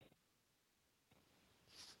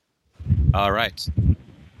All right.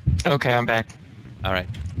 Okay, I'm back. All right.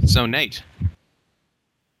 So, Nate,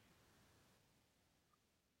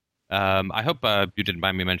 I hope you didn't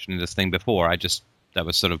mind me mentioning this thing before. That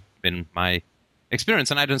was sort of been my experience,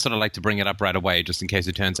 and I didn't sort of like to bring it up right away just in case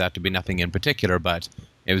it turns out to be nothing in particular, but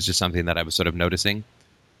it was just something that I was sort of noticing.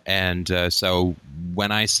 And so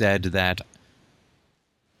when I said that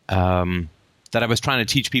I was trying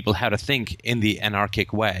to teach people how to think in the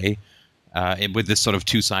anarchic way, with this sort of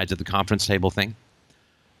two sides of the conference table thing,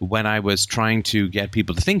 when I was trying to get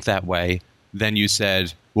people to think that way, then you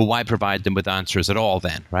said, well, why provide them with answers at all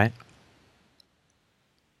then, right?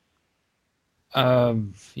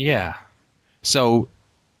 Yeah. So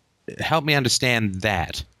help me understand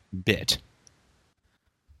that bit.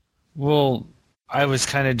 Well, I was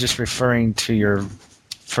kind of just referring to your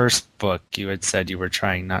first book. You had said you were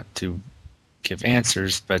trying not to give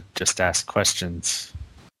answers, but just ask questions.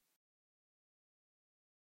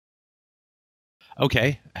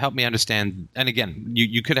 Okay, help me understand. And again,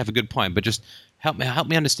 you could have a good point, but just help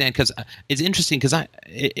me understand, because it's interesting, because I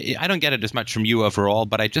don't get it as much from you overall,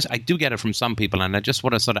 but I do get it from some people, and I just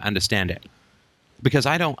want to sort of understand it, because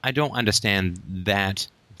I don't understand that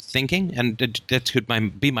thinking, and that could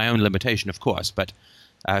be my own limitation, of course. But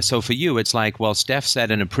so for you, it's like, well, Steph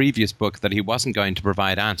said in a previous book that he wasn't going to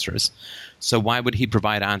provide answers, so why would he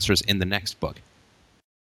provide answers in the next book?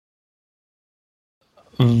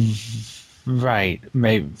 Right.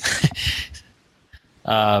 Maybe.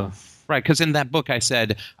 Right, because in that book I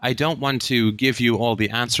said, I don't want to give you all the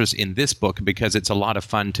answers in this book because it's a lot of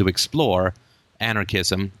fun to explore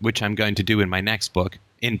anarchism, which I'm going to do in my next book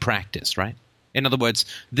in practice, right? In other words,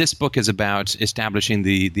 this book is about establishing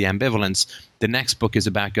the ambivalence. The next book is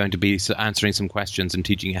about going to be answering some questions and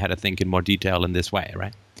teaching you how to think in more detail in this way,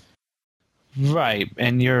 right? Right.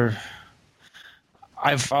 And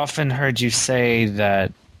I've often heard you say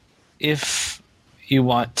that if you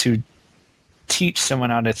want to teach someone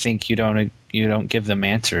how to think, you don't give them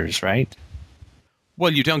answers, right?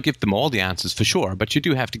 Well, you don't give them all the answers for sure, but you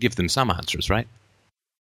do have to give them some answers, right?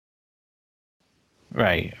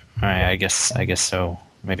 Right. Right. I guess so.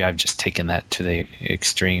 Maybe I've just taken that to the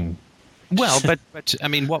extreme. Well, but I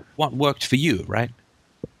mean, what worked for you, right?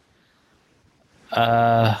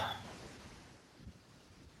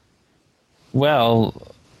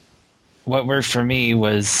 Well, what worked for me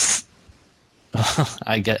was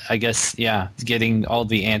I guess, yeah, getting all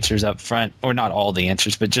the answers up front, or not all the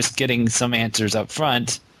answers, but just getting some answers up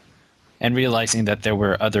front and realizing that there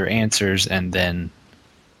were other answers, and then,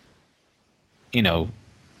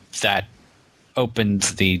 that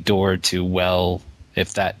opens the door to, well,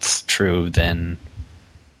 if that's true, then,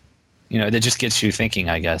 that just gets you thinking,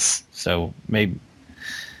 I guess. So maybe,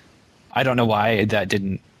 I don't know why that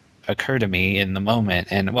didn't occur to me in the moment.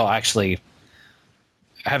 And, well, actually,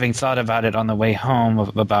 having thought about it on the way home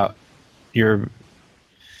about and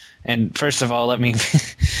first of all, let me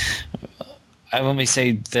say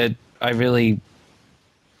that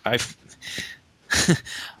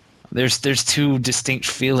there's two distinct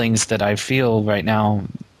feelings that I feel right now.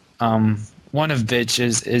 One of which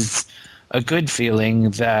is a good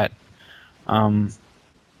feeling that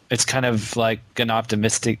it's kind of like an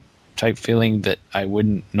optimistic type feeling that I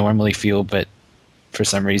wouldn't normally feel, but for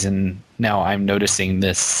some reason now I'm noticing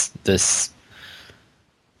this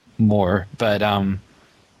more. But I'm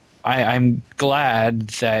glad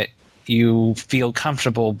that you feel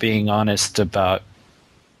comfortable being honest about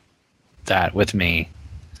that with me.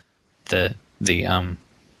 The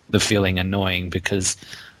feeling annoying, because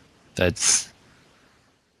that's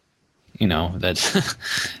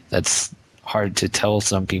that's hard to tell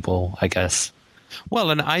some people, I guess.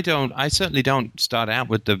 Well, and I certainly don't start out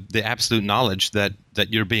with the absolute knowledge that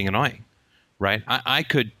you're being annoying, right? I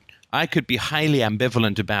could be highly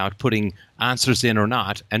ambivalent about putting answers in or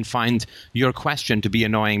not, and find your question to be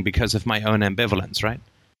annoying because of my own ambivalence, right?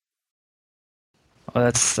 Well,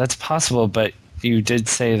 that's possible, but you did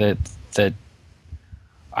say that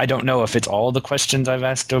I don't know if it's all the questions I've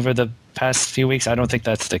asked over the past few weeks. I don't think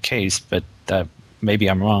that's the case, but maybe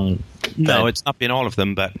I'm wrong. No, it's not been all of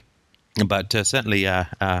them, but certainly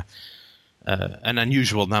an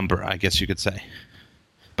unusual number, I guess you could say.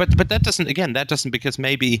 But that doesn't, because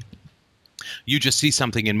maybe you just see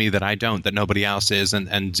something in me that I don't, that nobody else is, and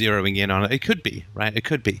zeroing in on it. It could be, right? It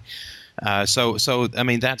could be. So I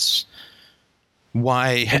mean, that's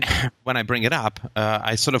why when I bring it up,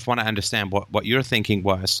 I sort of want to understand what your thinking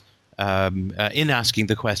was in asking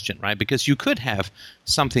the question, right? Because you could have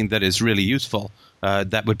something that is really useful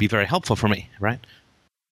that would be very helpful for me, right?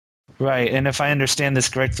 Right, and if I understand this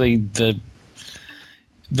correctly, the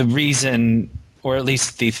reason, or at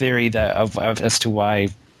least the theory as to why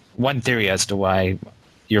one theory as to why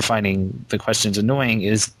you're finding the questions annoying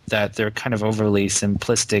is that they're kind of overly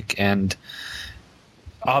simplistic and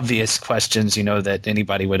obvious questions, that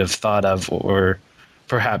anybody would have thought of, or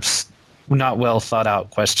perhaps not well thought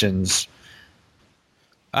out questions.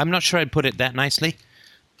 I'm not sure I'd put it that nicely.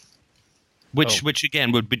 Which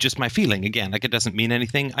again would be just my feeling. Again, like, it doesn't mean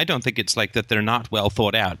anything. I don't think it's like that they're not well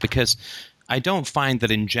thought out, because I don't find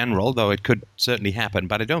that in general, though it could certainly happen,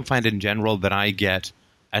 but I don't find in general that I get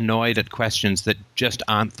annoyed at questions that just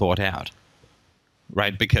aren't thought out.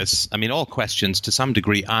 Right? Because, I mean, all questions to some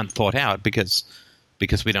degree aren't thought out because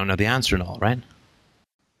we don't know the answer and all, right?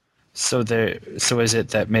 So is it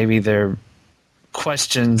that maybe they're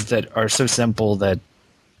questions that are so simple that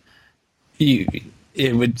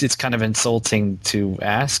it's kind of insulting to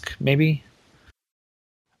ask, maybe?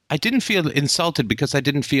 I didn't feel insulted because I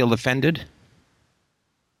didn't feel offended.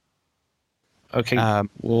 Okay.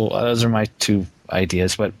 Well, those are my two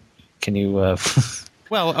ideas. What can you?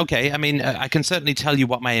 Well, okay. I mean, I can certainly tell you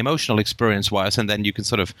what my emotional experience was, and then you can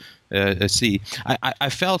sort of see. I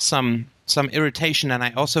felt some irritation, and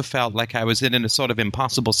I also felt like I was in a sort of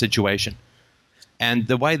impossible situation. And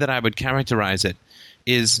the way that I would characterize it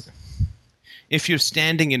is, if you're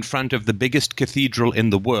standing in front of the biggest cathedral in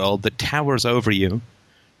the world that towers over you,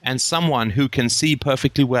 and someone who can see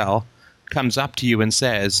perfectly well comes up to you and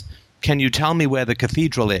says, "Can you tell me where the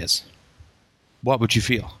cathedral is?" What would you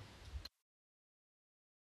feel?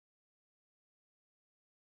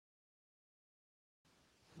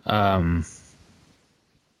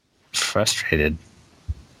 Frustrated.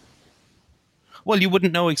 Well, you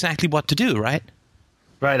wouldn't know exactly what to do, right?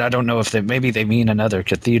 Right. I don't know if maybe they mean another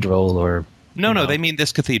cathedral or. No, they mean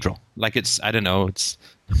this cathedral. Like, it's, I don't know, it's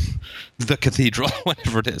the cathedral,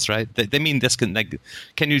 whatever it is, right? They mean this. Like,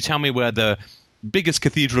 can you tell me where the biggest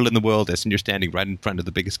cathedral in the world is? And you're standing right in front of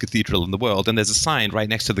the biggest cathedral in the world, and there's a sign right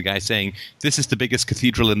next to the guy saying, "This is the biggest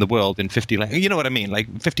cathedral in the world in 50 languages." You know what I mean?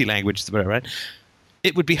 Like 50 languages, whatever, right?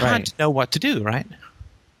 It would be hard to know what to do, right?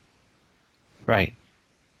 Right.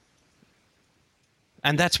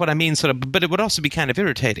 And that's what I mean, sort of. But it would also be kind of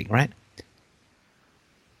irritating, right?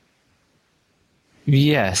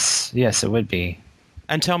 Yes, it would be.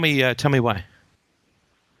 And tell me why.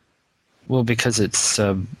 Well, because it's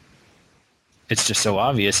just so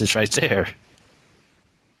obvious. It's right there.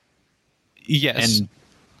 Yes. And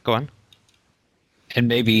go on. And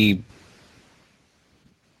maybe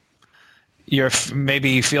you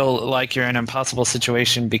feel like you're in an impossible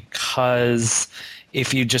situation because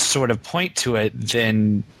if you just sort of point to it,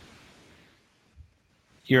 then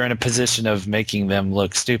you're in a position of making them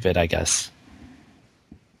look stupid, I guess.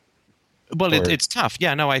 Well, it's tough.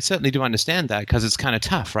 Yeah, no, I certainly do understand that, because it's kind of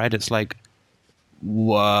tough, right? It's like,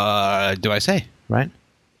 what do I say, right?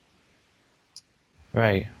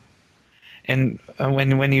 Right. And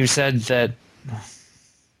when you said that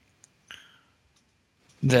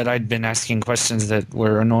I'd been asking questions that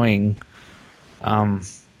were annoying, I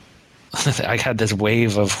had this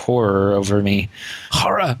wave of horror over me.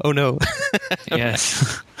 Horror? Oh, no.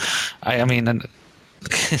 Yes. I mean,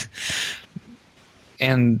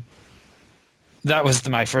 and that was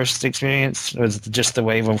my first experience, was just the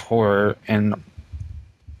wave of horror, and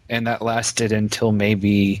that lasted until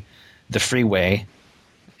maybe the freeway.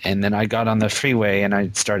 And then I got on the freeway and I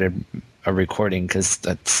started a recording, because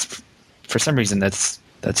that's, for some reason, that's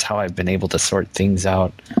how I've been able to sort things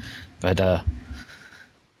out. But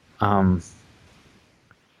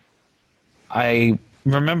I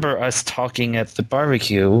remember us talking at the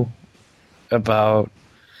barbecue about,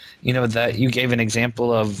 that you gave an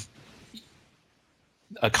example of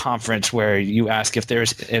a conference where you ask if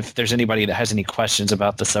there's anybody that has any questions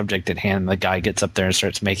about the subject at hand. The guy gets up there and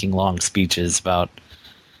starts making long speeches about,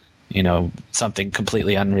 something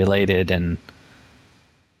completely unrelated, and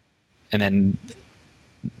then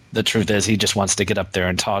the truth is he just wants to get up there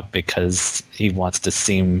and talk because he wants to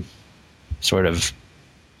seem sort of,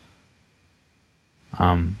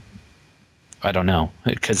 I don't know,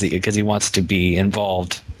 because he wants to be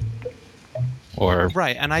involved. Or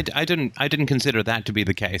right, and I didn't consider that to be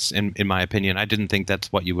the case. In my opinion, I didn't think that's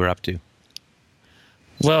what you were up to.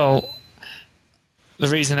 Well, the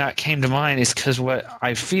reason that came to mind is because what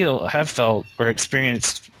I have felt or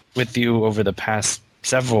experienced with you over the past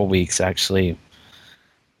several weeks, actually,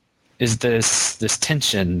 is this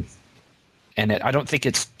tension, and I don't think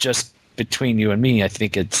it's just between you and me. I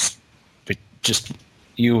think it's just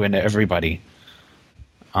you and everybody.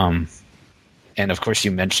 And of course,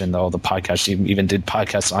 you mentioned all the podcasts. You even did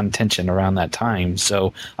podcasts on tension around that time.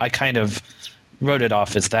 So I kind of wrote it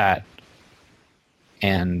off as that.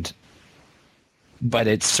 But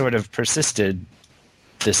it sort of persisted,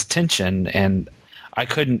 this tension. And I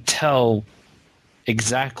couldn't tell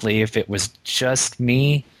exactly if it was just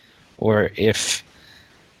me or if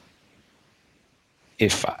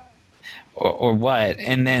or what.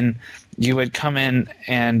 And then you would come in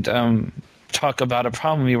and talk about a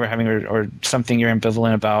problem you were having or something you're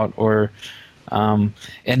ambivalent about, or and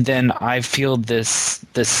then I feel this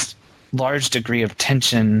large degree of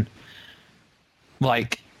tension,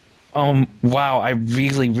 like, oh wow, I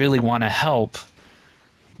really, really want to help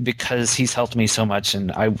because he's helped me so much,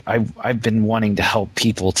 and I've been wanting to help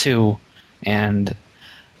people too, and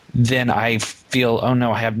then I feel, oh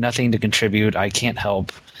no, I have nothing to contribute, I can't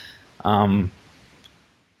help,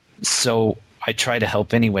 so I try to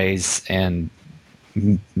help anyways, and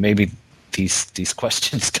maybe these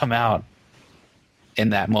questions come out in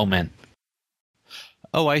that moment.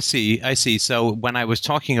 Oh, I see. So when I was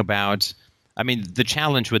talking about, I mean, the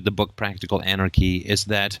challenge with the book Practical Anarchy is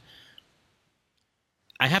that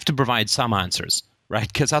I have to provide some answers, right?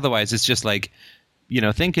 Because otherwise it's just like,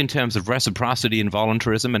 think in terms of reciprocity and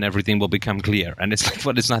voluntarism and everything will become clear. And it's like,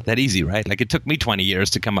 well, it's not that easy, right? Like, it took me 20 years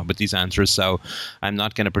to come up with these answers, so I'm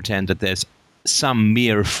not going to pretend that there's some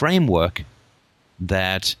mere framework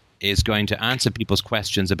that is going to answer people's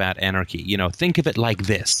questions about anarchy. Think of it like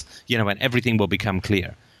this, and everything will become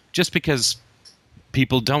clear. Just because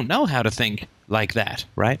people don't know how to think like that,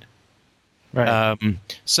 right? Right.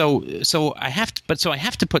 So I have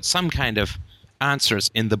to put some kind of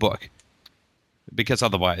answers in the book, because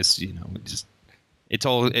otherwise,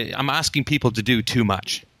 I'm asking people to do too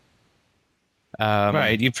much.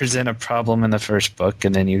 Right. You present a problem in the first book,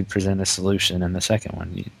 and then you present a solution in the second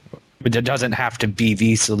one. It doesn't have to be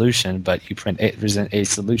the solution, but you present a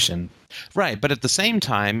solution. Right. But at the same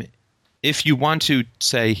time, if you want to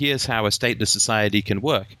say, here's how a stateless society can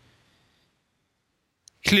work,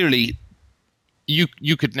 clearly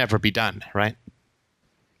you could never be done, right?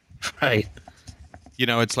 Right.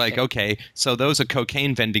 It's like, okay, so those are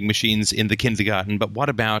cocaine vending machines in the kindergarten, but what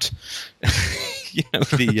about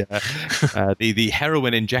the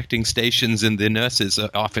heroin injecting stations in the nurse's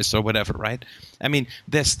office or whatever, right? I mean,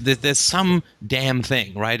 there's some damn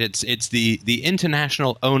thing, right? It's the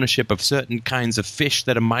international ownership of certain kinds of fish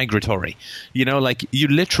that are migratory. Like, you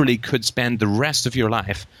literally could spend the rest of your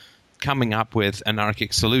life coming up with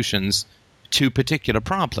anarchic solutions to particular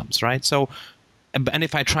problems, right? So, and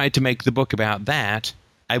if I tried to make the book about that,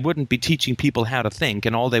 I wouldn't be teaching people how to think,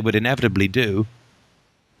 and all they would inevitably do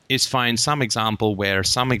is find some example where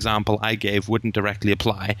some example I gave wouldn't directly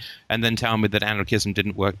apply, and then tell me that anarchism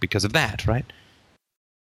didn't work because of that, right?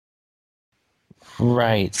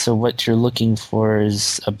 Right. So what you're looking for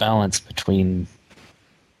is a balance between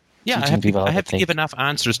I have to give enough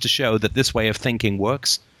answers to show that this way of thinking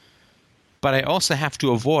works, but I also have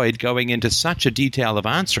to avoid going into such a detail of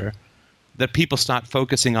answer that people start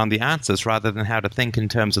focusing on the answers rather than how to think in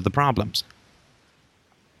terms of the problems.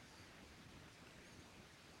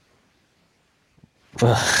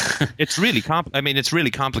 It's really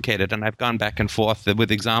complicated, and I've gone back and forth with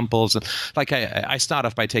examples. Like, I start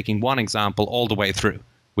off by taking one example all the way through,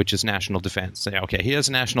 which is national defense. Say, okay, here's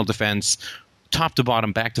national defense, top to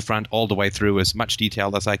bottom, back to front, all the way through, as much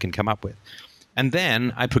detail as I can come up with. And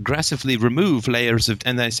then I progressively remove layers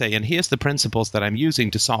and I say, and here's the principles that I'm using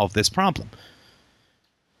to solve this problem.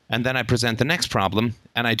 And then I present the next problem,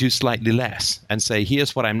 and I do slightly less and say,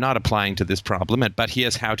 here's what I'm not applying to this problem, but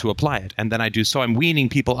here's how to apply it. And then so I'm weaning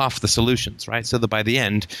people off the solutions, right? So that by the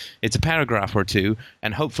end, it's a paragraph or two,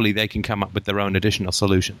 and hopefully they can come up with their own additional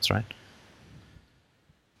solutions, right?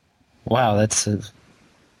 Wow, that's a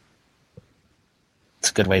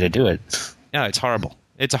good way to do it. No, it's horrible.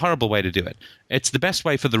 It's a horrible way to do it. It's the best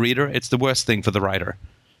way for the reader. It's the worst thing for the writer.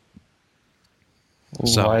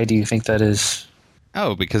 Why do you think that is?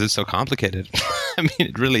 Oh, because it's so complicated. I mean,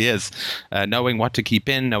 it really is. Knowing what to keep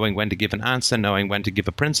in, knowing when to give an answer, knowing when to give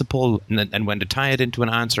a principle, and when to tie it into an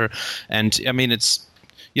answer. And, I mean, it's,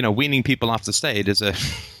 weaning people off the stage is a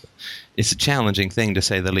challenging thing, to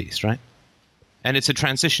say the least, right? And it's a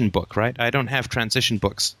transition book, right? I don't have transition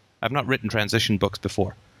books. I've not written transition books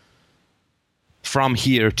before. From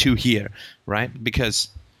here to here, right? Because,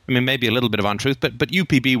 I mean, maybe a little bit of untruth, but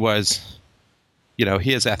UPB was,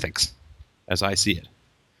 here's ethics, as I see it.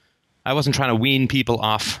 I wasn't trying to wean people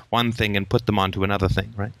off one thing and put them onto another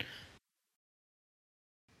thing, right?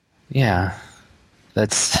 Yeah,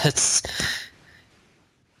 that's.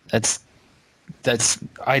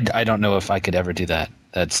 I don't know if I could ever do that.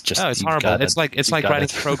 That's just. Oh, it's horrible. It's like writing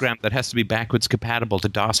a program that has to be backwards compatible to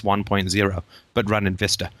DOS 1.0, but run in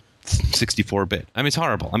Vista 64-bit. I mean, it's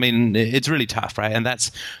horrible. I mean, it's really tough, right? And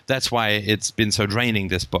that's why it's been so draining,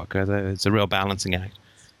 this book. It's a real balancing act.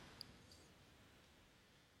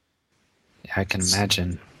 I can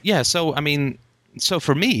imagine. Yeah, so I mean, so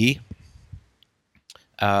for me,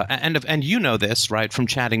 and you know this, right, from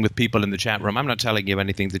chatting with people in the chat room. I'm not telling you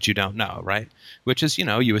anything that you don't know, right? Which is,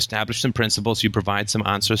 you establish some principles, you provide some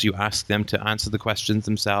answers, you ask them to answer the questions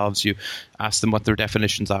themselves, you ask them what their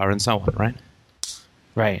definitions are, and so on, right?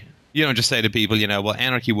 Right. You don't just say to people, well,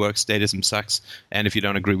 anarchy works, statism sucks, and if you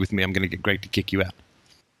don't agree with me, I'm going to get Greg to kick you out.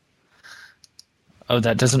 Oh,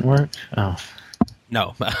 that doesn't work? Oh.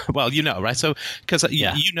 No. Well, right? So, because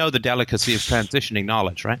you know the delicacy of transitioning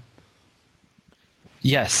knowledge, right?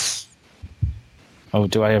 Yes. Oh,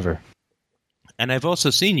 do I ever? And I've also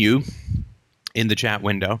seen you in the chat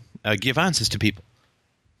window give answers to people.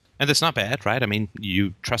 And that's not bad, right? I mean,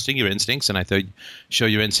 you trusting your instincts, and I thought sure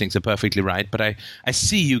your instincts are perfectly right, but I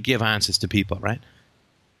see you give answers to people, right?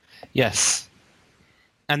 Yes.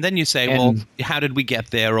 And then you say, well, how did we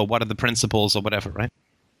get there, or what are the principles, or whatever, right?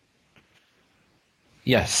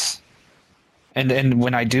 Yes. And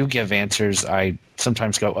when I do give answers, I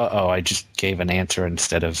sometimes go, I just gave an answer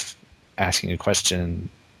instead of asking a question.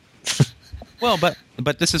 Well,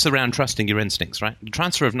 but this is around trusting your instincts, right? The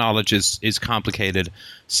transfer of knowledge is complicated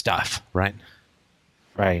stuff, right?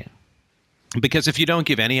 Right. Because if you don't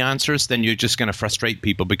give any answers, then you're just going to frustrate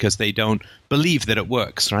people because they don't believe that it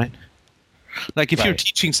works, right? Like if you're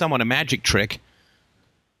teaching someone a magic trick,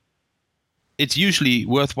 it's usually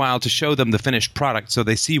worthwhile to show them the finished product so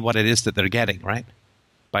they see what it is that they're getting, right?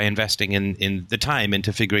 By investing in the time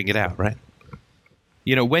into figuring it out, right?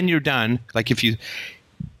 When you're done, like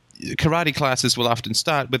karate classes will often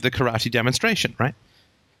start with the karate demonstration, right?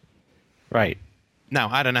 Right. Now,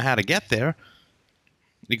 I don't know how to get there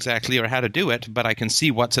exactly or how to do it, but I can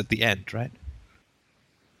see what's at the end, right?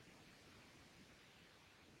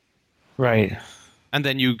 Right. And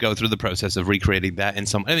then you go through the process of recreating that in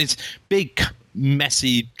some... I mean, it's big,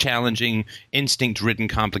 messy, challenging, instinct-ridden,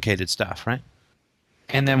 complicated stuff, right?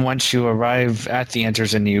 And then once you arrive at the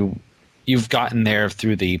answers and you've gotten there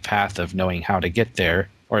through the path of knowing how to get there,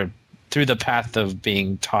 or through the path of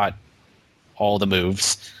being taught all the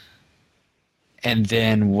moves, and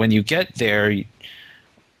then when you get there,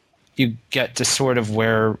 you get to sort of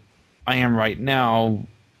where I am right now.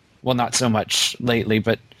 Well, not so much lately,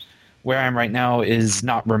 but where I am right now is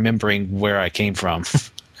not remembering where I came from.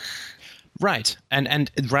 Right. And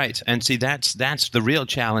see, that's the real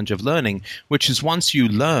challenge of learning, which is once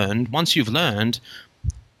you've learned,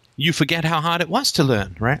 you forget how hard it was to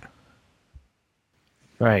learn, right?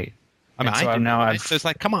 Right. I mean, so it's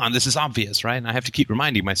like, come on, this is obvious, right? And I have to keep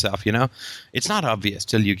reminding myself, it's not obvious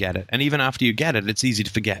till you get it. And even after you get it, it's easy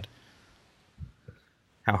to forget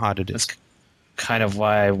how hard it is. That's kind of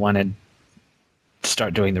why I wanted to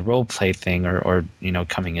start doing the role play thing, or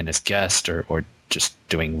coming in as guest, or just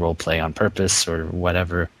doing role play on purpose or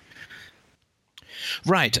whatever.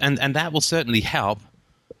 Right, and that will certainly help.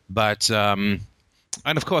 But and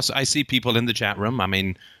of course, I see people in the chat room. I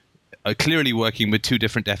mean, clearly working with two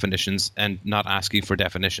different definitions and not asking for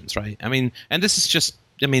definitions, right? I mean, and it's just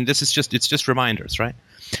reminders, right?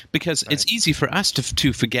 Because It's easy for us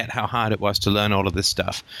to forget how hard it was to learn all of this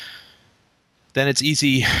stuff. Then it's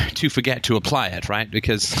easy to forget to apply it, right?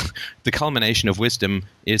 Because the culmination of wisdom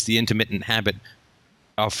is the intermittent habit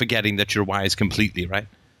of forgetting that you're wise completely, right?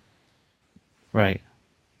 Right.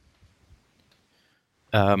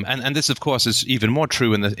 And this, of course, is even more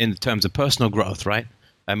true in terms of personal growth, right?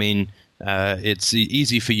 I mean, it's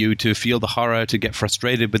easy for you to feel the horror, to get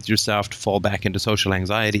frustrated with yourself, to fall back into social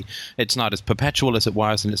anxiety. It's not as perpetual as it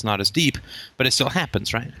was, and it's not as deep, but it still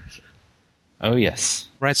happens, right? Oh, yes.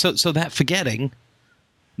 Right, so that forgetting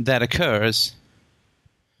that occurs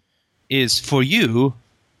is, for you,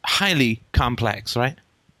 highly complex, right?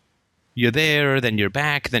 You're there, then you're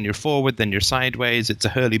back, then you're forward, then you're sideways. It's a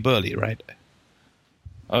hurly-burly, right?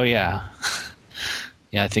 Oh, yeah.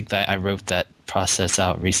 Yeah, I think that I wrote that process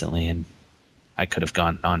out recently, and I could have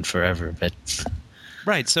gone on forever, but...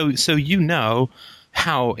 Right, so you know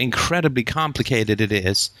how incredibly complicated it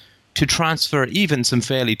is to transfer even some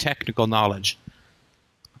fairly technical knowledge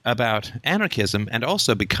about anarchism, and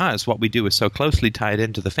also because what we do is so closely tied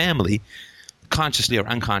into the family, consciously or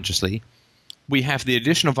unconsciously, we have the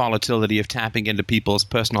additional volatility of tapping into people's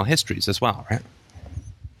personal histories as well, right?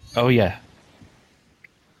 Oh, yeah.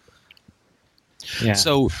 Yeah.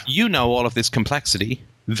 So you know all of this complexity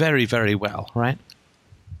very, very well, right?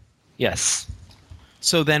 Yes.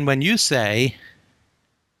 So then when you say,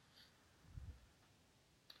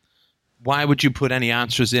 why would you put any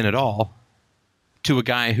answers in at all, to a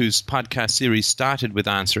guy whose podcast series started with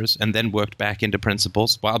answers and then worked back into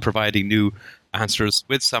principles while providing new answers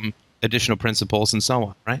with some additional principles and so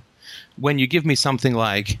on, right? When you give me something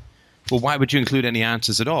like, well, why would you include any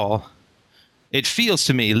answers at all? It feels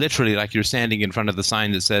to me literally like you're standing in front of the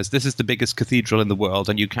sign that says, this is the biggest cathedral in the world,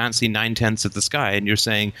 and you can't see 9/10 of the sky, and you're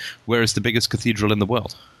saying, where is the biggest cathedral in the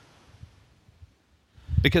world?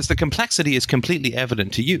 Because the complexity is completely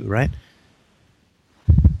evident to you, right?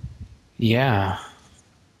 Yeah.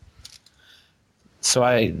 So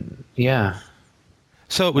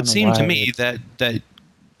So it would seem to me that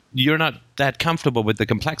you're not that comfortable with the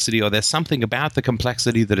complexity, or there's something about the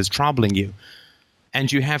complexity that is troubling you.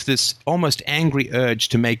 And you have this almost angry urge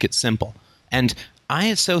to make it simple. And I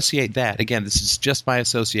associate that, again, this is just my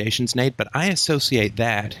associations, Nate, but I associate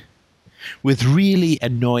that with really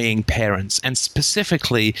annoying parents, and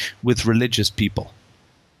specifically with religious people.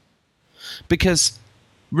 Because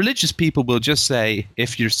religious people will just say,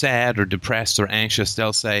 if you're sad or depressed or anxious,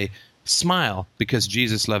 they'll say, smile because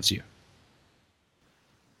Jesus loves you.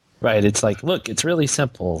 Right. It's like, look, it's really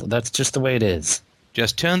simple. That's just the way it is.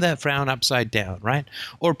 Just turn that frown upside down, right?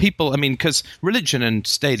 Or people, I mean, because religion and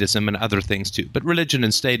statism and other things too, but religion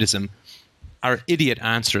and statism are idiot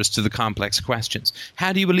answers to the complex questions.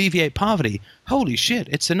 How do you alleviate poverty? Holy shit,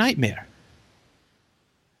 it's a nightmare.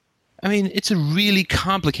 I mean, it's a really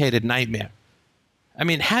complicated nightmare. I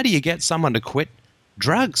mean, how do you get someone to quit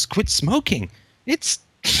drugs, quit smoking? It's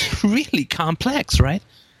really complex, right?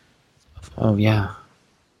 Oh, yeah.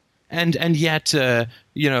 And yet,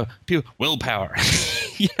 people, willpower,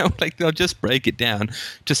 like they'll just break it down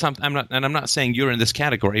to something. I'm not saying you're in this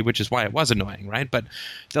category, which is why it was annoying, right? But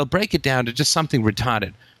they'll break it down to just something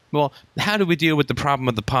retarded. Well, how do we deal with the problem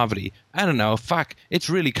of the poverty? I don't know. Fuck, it's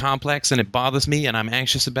really complex and it bothers me and I'm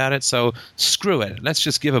anxious about it. So screw it. Let's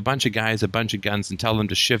just give a bunch of guys a bunch of guns and tell them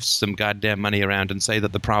to shift some goddamn money around and say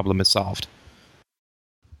that the problem is solved.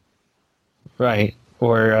 Right.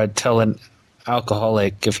 Or tell an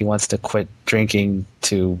alcoholic, if he wants to quit drinking,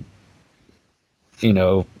 to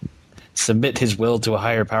submit his will to a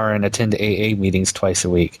higher power and attend AA meetings twice a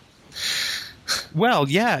week. Well,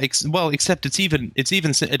 yeah. Except it's even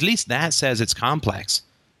at least that says it's complex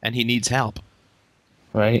and he needs help.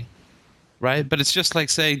 Right. But it's just like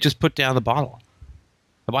saying, just put down the bottle.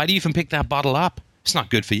 Why do you even pick that bottle up? It's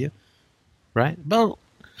not good for you, right? Well,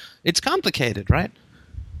 it's complicated, right?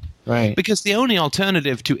 Right. Because the only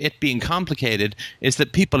alternative to it being complicated is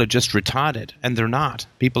that people are just retarded, and they're not.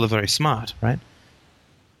 People are very smart, right?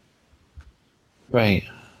 Right.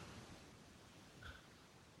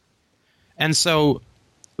 And so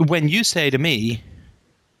when you say to me,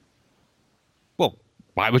 well,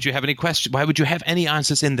 why would you have any question? Why would you have any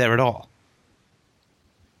answers in there at all?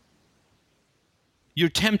 You're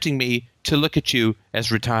tempting me to look at you as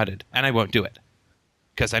retarded, and I won't do it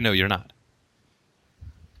because I know you're not.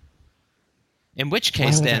 In which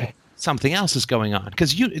case, then, something else is going on.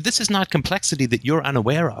 Because this is not complexity that you're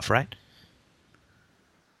unaware of, right?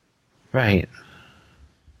 Right.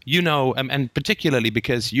 And particularly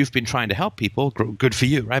because you've been trying to help people, good for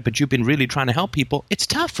you, right? But you've been really trying to help people. It's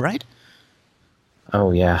tough, right?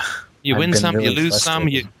 Oh, yeah. You win some, you lose some,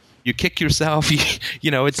 you kick yourself.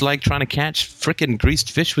 It's like trying to catch frickin' greased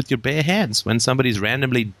fish with your bare hands when somebody's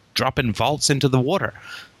randomly dropping vaults into the water.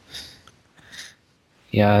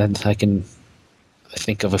 Yeah, I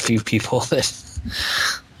think of a few people that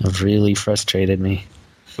have really frustrated me.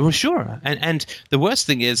 Well, sure. And the worst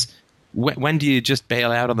thing is, when do you just bail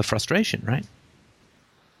out on the frustration, right?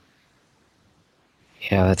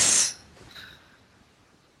 Yeah, that's...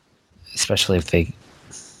 Especially if they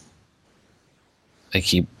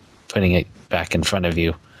keep putting it back in front of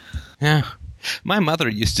you. Yeah. My mother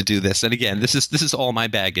used to do this, and again, this is all my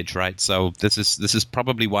baggage, right? So this is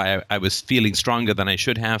probably why I was feeling stronger than I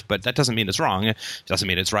should have, but that doesn't mean it's wrong. It doesn't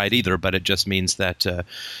mean it's right either, but it just means that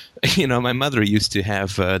my mother used to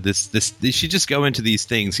have this. She'd just go into these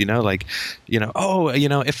things, if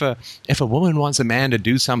a woman wants a man to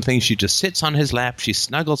do something, she just sits on his lap, she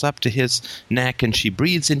snuggles up to his neck, and she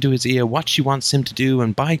breathes into his ear what she wants him to do,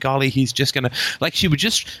 and by golly, he's just gonna, like, she would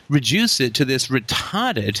just reduce it to this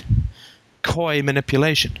retarded coy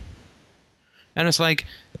manipulation. And it's like,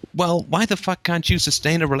 well, why the fuck can't you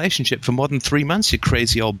sustain a relationship for more than 3 months, you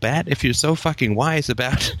crazy old bat, if you're so fucking wise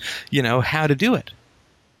about, how to do it?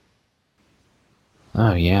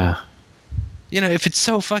 Oh, yeah. If it's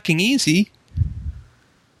so fucking easy,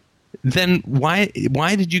 then why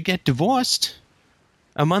did you get divorced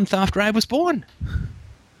a month after I was born?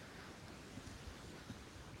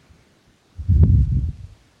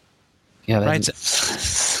 Yeah, right.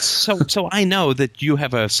 So I know that you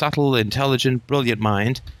have a subtle, intelligent, brilliant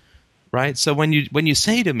mind, right? So when you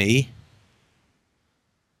say to me,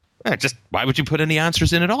 just why would you put any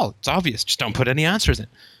answers in at all? It's obvious. Just don't put any answers in.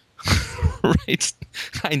 Right?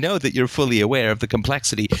 I know that you're fully aware of the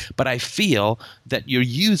complexity, but I feel that you're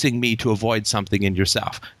using me to avoid something in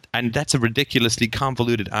yourself. And that's a ridiculously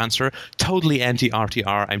convoluted answer, totally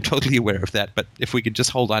anti-RTR. I'm totally aware of that, but if we could just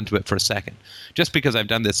hold on to it for a second. Just because I've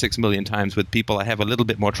done this 6 million times with people, I have a little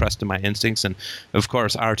bit more trust in my instincts, and of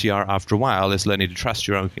course RTR after a while is learning to trust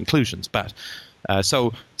your own conclusions. But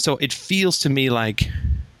so it feels to me like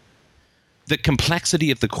the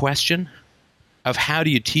complexity of the question of how do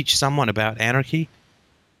you teach someone about anarchy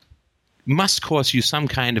must cause you some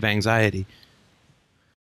kind of anxiety.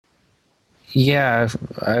 Yeah,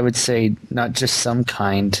 I would say not just some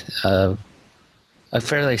kind of a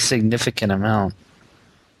fairly significant amount,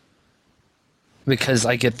 because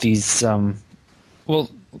I get these. Well,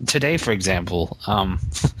 today, for example,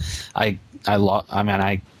 I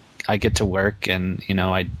get to work, and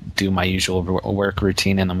I do my usual work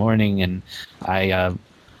routine in the morning, and I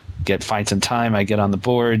find some time. I get on the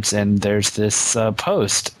boards, and there's this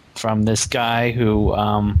post from this guy who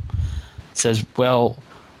says, "Well,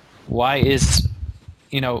 why is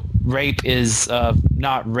rape is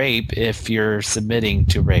not rape if you're submitting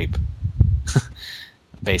to rape?"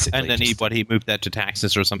 Basically, And then he moved that to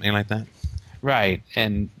taxes or something like that. Right,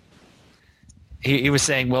 and he was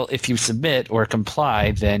saying, well, if you submit or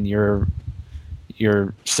comply, then you're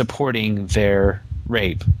supporting their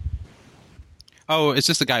rape. Oh, is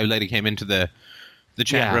this the guy who later came into the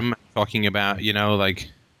chat room talking about, you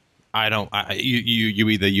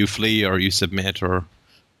either you flee or you submit or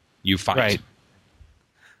you fight. Right.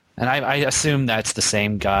 And I assume that's the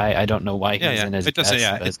same guy. I don't know why he's in his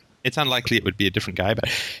vest. It's unlikely it would be a different guy,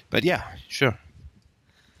 but yeah, sure.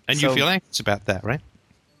 And you feel anxious about that, right?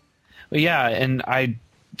 Well, yeah, and I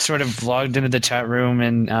sort of logged into the chat room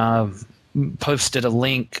and posted a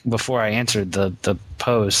link before I answered the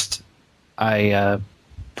post. I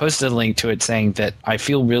posted a link to it saying that I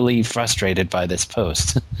feel really frustrated by this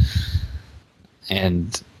post.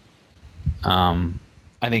 And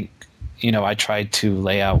I think, I tried to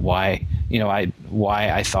lay out why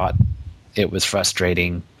I thought it was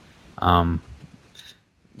frustrating,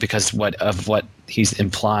 because what he's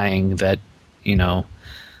implying that,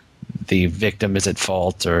 the victim is at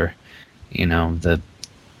fault, or,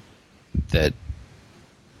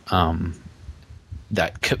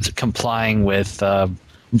 complying with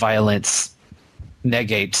violence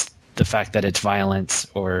negates the fact that it's violence,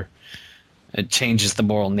 or it changes the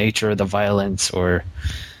moral nature of the violence, or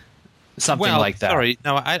something like that. Sorry,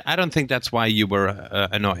 no, I don't think that's why you were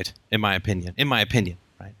annoyed. In my opinion,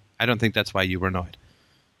 right? I don't think that's why you were annoyed.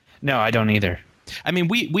 No, I don't either. I mean,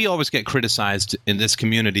 we always get criticized in this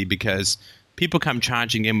community because people come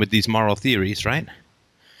charging in with these moral theories, right?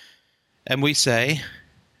 And we say,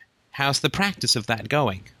 how's the practice of that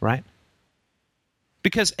going, right?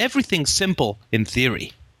 Because everything's simple in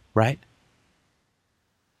theory, right?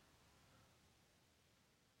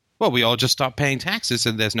 Well, we all just stop paying taxes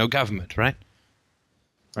and there's no government, right?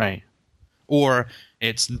 Right. Or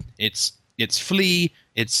it's flee,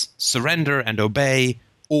 it's surrender and obey,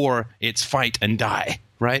 or it's fight and die,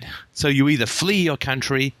 right? So you either flee your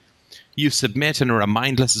country, you submit and are a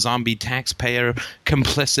mindless zombie taxpayer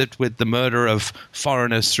complicit with the murder of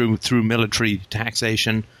foreigners through military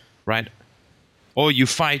taxation, right? Or you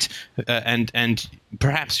fight and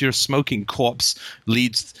perhaps your smoking corpse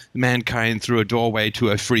leads mankind through a doorway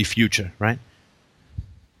to a free future, right?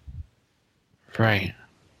 Right.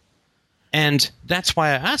 And that's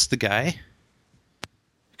why I asked the guy,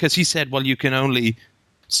 because he said, well, you can only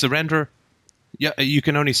surrender,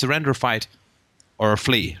 fight, or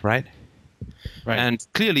flee, right? Right. And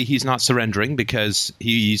clearly he's not surrendering because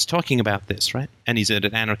he's talking about this, right? And he's at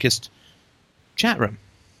an anarchist chat room.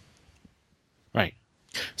 Right.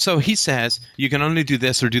 So he says, you can only do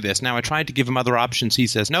this or do this. Now, I tried to give him other options. He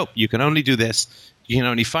says, nope, you can only do this. You can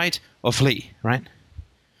only fight or flee, right?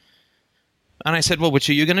 And I said, well, which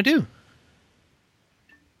are you going to do?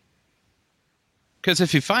 Because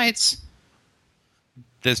if he fights,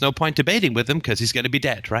 there's no point debating with him because he's going to be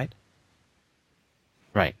dead, right?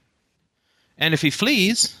 Right. And if he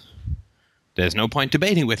flees, there's no point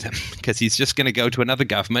debating with him because he's just going to go to another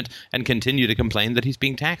government and continue to complain that he's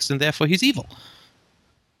being taxed and therefore he's evil.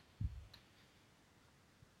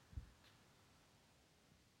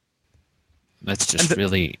 That's just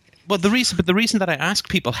really... Well, the reason that I ask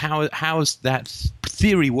people how's that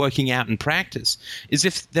theory working out in practice is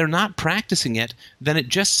if they're not practicing it, then it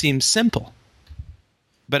just seems simple.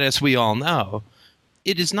 But as we all know,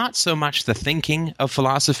 it is not so much the thinking of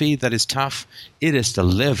philosophy that is tough, it is the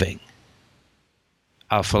living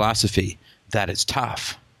of philosophy that is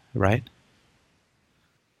tough, right?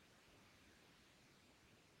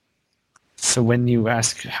 So when you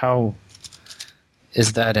ask how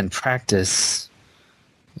is that in practice,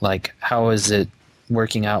 like how is it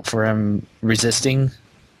working out for him resisting?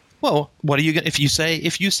 Well, what are you going if you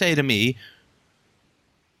say to me,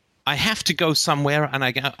 I have to go somewhere and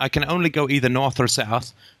I can only go either north or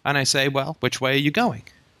south, and I say, well, which way are you going?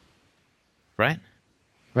 Right?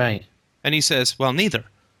 Right. And he says, well, neither.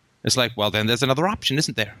 It's like, well, then there's another option,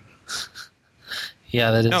 isn't there?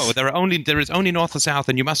 Yeah, that is. No, there is only north or south,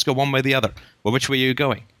 and you must go one way or the other. Well, which way are you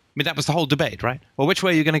going? I mean, that was the whole debate, right? Well, which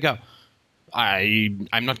way are you going to go?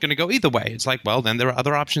 I'm not going to go either way. It's like, well, then there are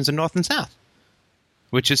other options in north and south,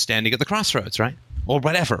 which is standing at the crossroads, right? Or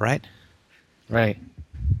whatever, right? Right.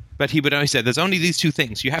 But he would always say, there's only these two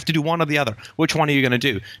things. You have to do one or the other. Which one are you going to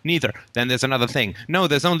do? Neither. Then there's another thing. No,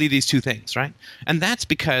 there's only these two things, right? And that's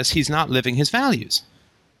because he's not living his values.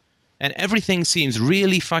 And everything seems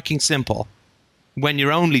really fucking simple when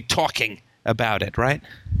you're only talking about it, right?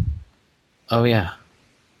 Oh, yeah.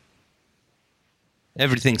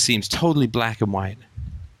 Everything seems totally black and white.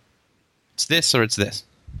 It's this or it's this.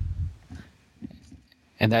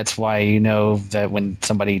 And that's why you know that when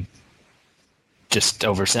somebody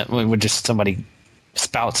somebody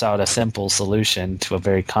spouts out a simple solution to a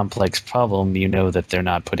very complex problem, you know that they're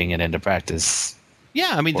not putting it into practice.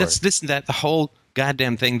 Yeah, I mean, that's the whole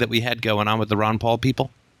goddamn thing that we had going on with the Ron Paul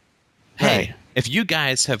people. Hey, Right. if you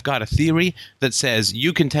guys have got a theory that says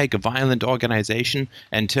you can take a violent organization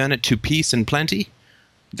and turn it to peace and plenty,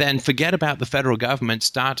 then forget about the federal government.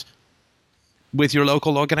 Start with your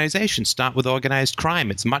local organization. Start with organized crime.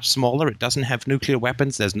 It's much smaller. It doesn't have nuclear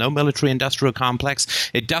weapons. There's no military-industrial complex.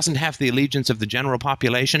 It doesn't have the allegiance of the general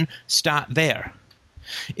population. Start there.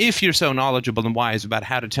 If you're so knowledgeable and wise about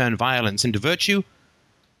how to turn violence into virtue,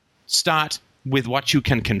 start with what you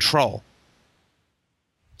can control.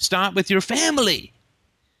 Start with your family.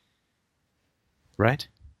 Right?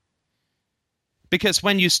 Because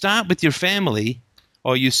when you start with your family,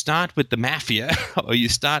 or you start with the mafia, or you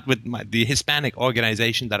start with the Hispanic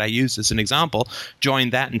organization that I used as an example, join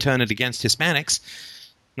that and turn it against Hispanics.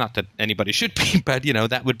 Not that anybody should be, but, you know,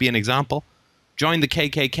 that would be an example. Join the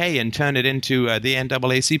KKK and turn it into the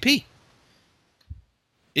NAACP.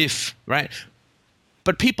 Right?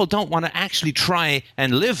 But people don't want to actually try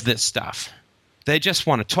and live this stuff. They just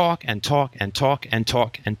want to talk and talk and talk and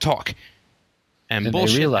talk and talk. And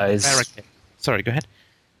bullshit. They realize... Sorry, go ahead.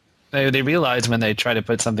 They realize when they try to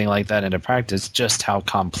put something like that into practice just how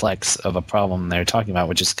complex of a problem they're talking about,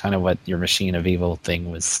 which is kind of what your machine of evil thing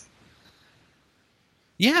was.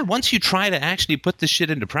 Yeah, once you try to actually put this shit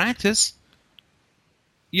into practice,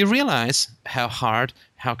 you realize how hard,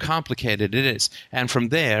 how complicated it is. And from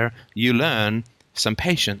there, you learn some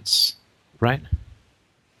patience, right?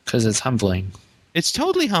 Because it's humbling. It's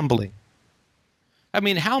totally humbling. I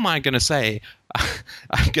mean, how am I going to say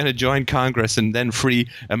I'm going to join Congress and then free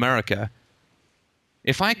America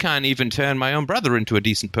if I can't even turn my own brother into a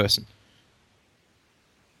decent person?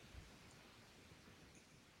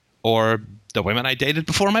 Or the women I dated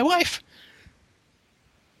before my wife?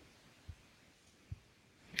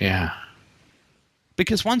 Yeah.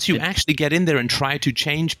 Because once you actually get in there and try to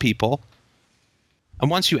change people, and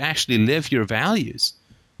once you actually live your values,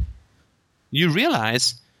 you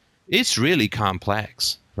realize it's really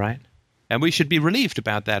complex, right? And we should be relieved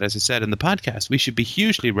about that, as I said in the podcast. We should be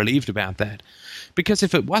hugely relieved about that. Because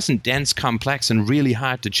if it wasn't dense, complex, and really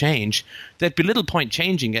hard to change, there'd be little point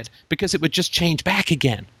changing it, because it would just change back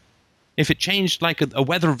again. If it changed like a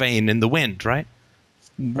weather vane in the wind, right?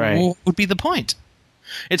 Right. What would be the point?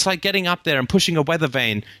 It's like getting up there and pushing a weather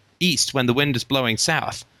vane east when the wind is blowing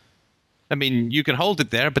south. I mean, you can hold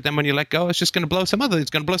it there, but then when you let go, it's just going to blow it's going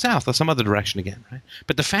to blow south or some other direction again, right?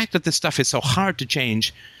 But the fact that this stuff is so hard to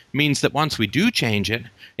change means that once we do change it,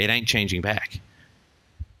 it ain't changing back.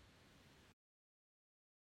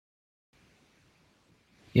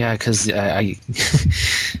 Yeah, because I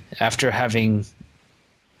after having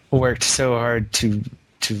worked so hard to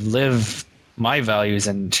live my values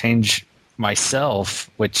and change myself,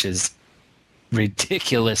 which is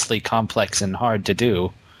ridiculously complex and hard to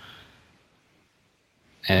do,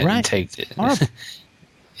 and Right. take It's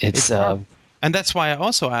it's and that's why I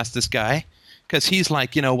also asked this guy, because he's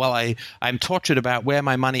like, well, I'm tortured about where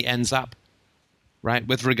my money ends up, right,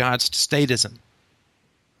 with regards to statism.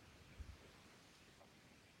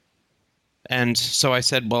 And so I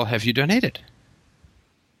said, well, have you donated?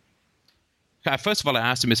 First of all, I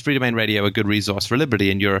asked him, is Free Domain Radio a good resource for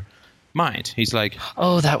liberty in your mind? He's like,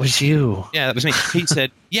 oh, that was you. yeah, that was me. He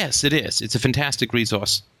said, yes, it is. It's a fantastic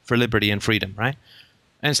resource for liberty and freedom, right?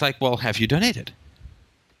 And it's like, well, have you donated?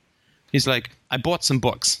 He's like, I bought some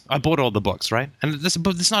books. I bought all the books, right? And this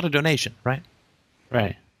is not a donation, right?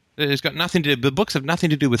 Right. It's got nothing to do. The books have nothing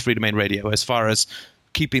to do with Free Domain Radio as far as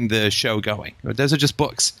keeping the show going. Those are just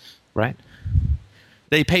books, right?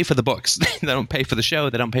 They pay for the books. They don't pay for the show.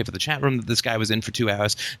 They don't pay for the chat room that this guy was in for 2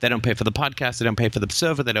 hours. They don't pay for the podcast. They don't pay for the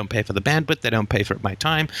server. They don't pay for the bandwidth. They don't pay for my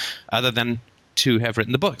time, other than to have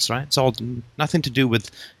written the books, right? It's all nothing to do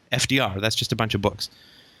with FDR. That's just a bunch of books.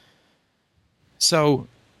 So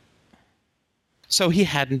he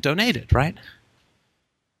hadn't donated, right?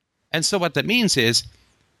 And so what that means is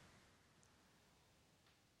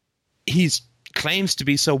he claims to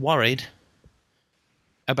be so worried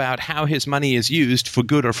about how his money is used for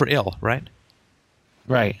good or for ill, right?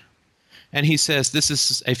 Right. And he says this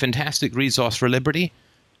is a fantastic resource for liberty,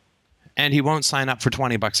 and he won't sign up for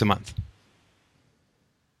 $20 a month.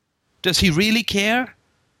 Does he really care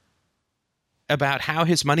about how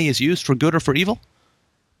his money is used for good or for evil?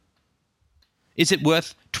 Is it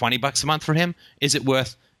worth $20 a month for him? Is it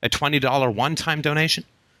worth a $20 one-time donation?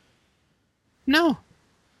 No.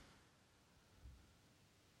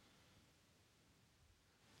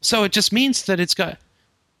 So it just means that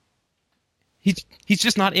he's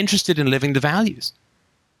just not interested in living the values.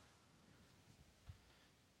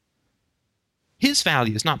 His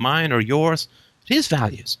values, not mine or yours, his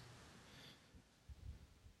values.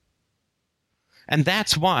 And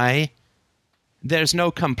that's why there's no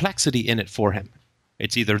complexity in it for him.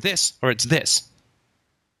 It's either this or it's this.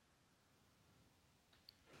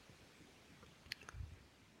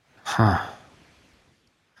 Huh.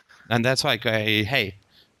 And that's like, hey,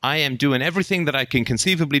 I am doing everything that I can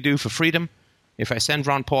conceivably do for freedom if I send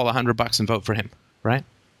Ron Paul $100 and vote for him, right?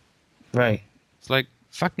 Right. It's like,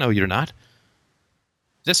 fuck no, you're not.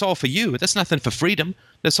 That's all for you. That's nothing for freedom.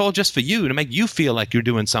 That's all just for you, to make you feel like you're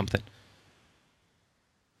doing something.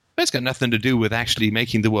 But it's got nothing to do with actually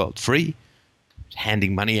making the world free,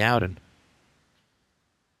 handing money out and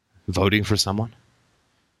voting for someone.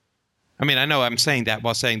 I mean, I know I'm saying that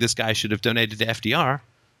while saying this guy should have donated to FDR.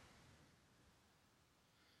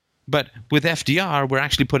 But with FDR, we're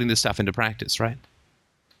actually putting this stuff into practice, right?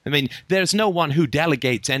 I mean, there's no one who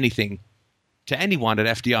delegates anything to anyone at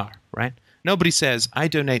FDR, right? Nobody says, I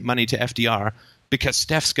donate money to FDR because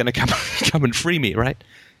Steph's going to come and free me, right?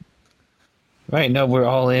 Right. No, we're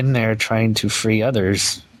all in there trying to free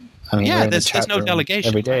others. I mean, yeah, there's no delegation.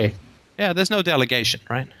 Every day. Yeah, there's no delegation,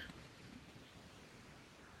 right?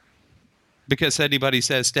 Because anybody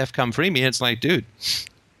says, Steph, come free me, it's like, dude,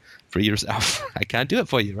 free yourself. I can't do it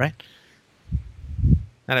for you, right?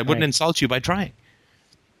 And I wouldn't insult you by trying.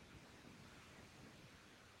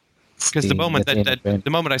 Because the moment the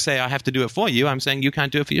moment I say I have to do it for you, I'm saying you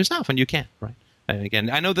can't do it for yourself, and you can't, right? And again,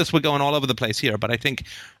 I know we're going all over the place here, but I think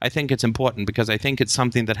it's important because I think it's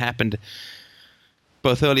something that happened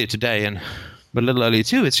both earlier today but a little earlier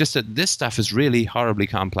too. It's just that this stuff is really horribly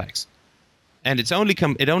complex, and it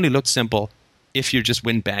only looks simple if you're just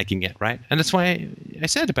windbagging it, right? And that's why I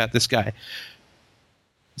said about this guy.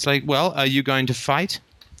 It's like, well, are you going to fight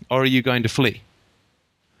or are you going to flee?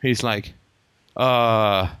 He's like,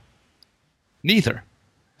 neither.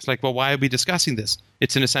 It's like, well, why are we discussing this?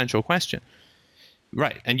 It's an essential question.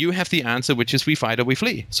 Right, and you have the answer, which is we fight or we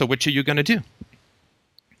flee. So which are you going to do?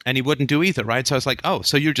 And he wouldn't do either, right? So I was like, oh,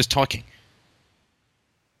 so you're just talking.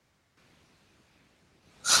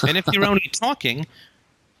 And if you're only talking,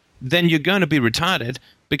 then you're going to be retarded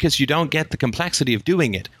because you don't get the complexity of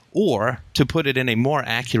doing it. Or, to put it in a more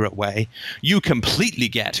accurate way, you completely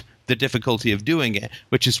get the difficulty of doing it,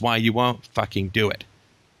 which is why you won't fucking do it.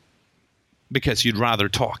 Because you'd rather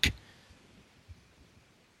talk.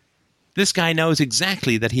 This guy knows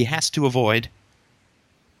exactly that he has to avoid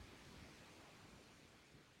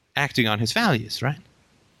acting on his values, right?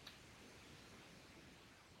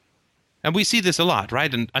 And we see this a lot,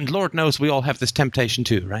 right? And Lord knows we all have this temptation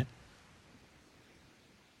too, right?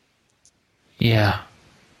 Yeah.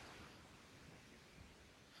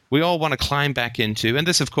 We all want to climb back into, and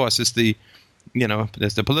this, of course, is there's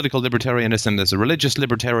the political libertarianism, there's the religious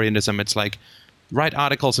libertarianism. It's like, write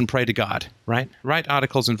articles and pray to God, right? Write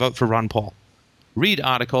articles and vote for Ron Paul. Read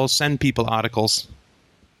articles, send people articles,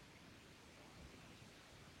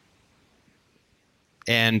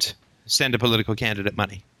 and send a political candidate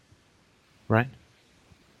money, right?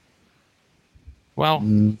 Well,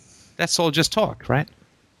 that's all just talk, right?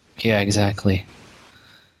 Yeah, exactly.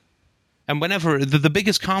 And whenever the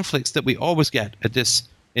biggest conflicts that we always get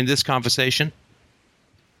in this conversation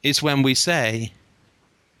is when we say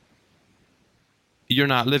you're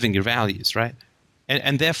not living your values, right?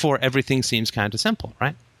 And therefore everything seems kind of simple,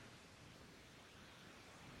 right?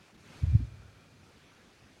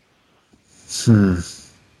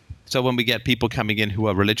 So when we get people coming in who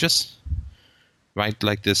are religious, right,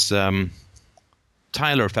 like this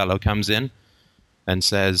Tyler fellow comes in and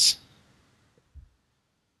says,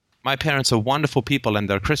 my parents are wonderful people and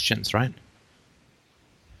they're Christians, right?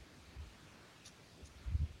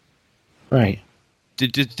 Right.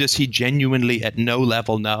 Does he genuinely at no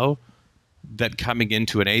level know that coming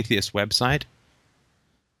into an atheist website,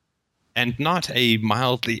 and not a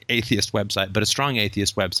mildly atheist website, but a strong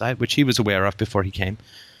atheist website, which he was aware of before he came,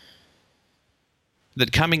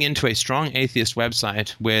 that coming into a strong atheist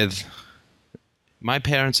website with my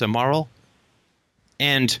parents are moral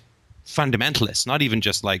and fundamentalists, not even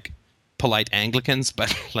just like polite Anglicans,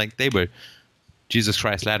 but like they were Jesus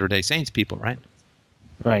Christ Latter-day Saints people, right?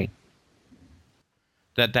 Right.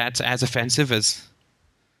 That's as offensive as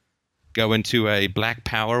going to a Black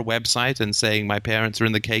Power website and saying my parents are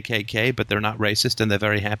in the KKK, but they're not racist and they're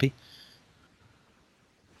very happy.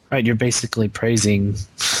 Right. You're basically praising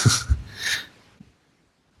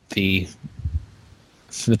the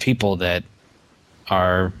people that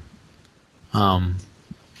are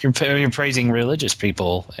you're praising religious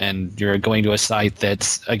people, and you're going to a site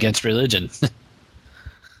that's against religion.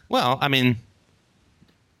 Well, I mean,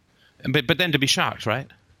 but then to be shocked, right?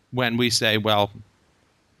 When we say, well,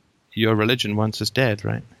 your religion wants us dead,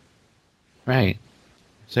 right? Right.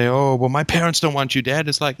 Say, oh, well, my parents don't want you dead.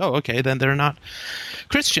 It's like, oh, okay, then they're not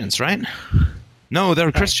Christians, right? No,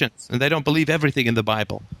 they're Christians, and they don't believe everything in the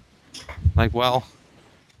Bible. Like, well,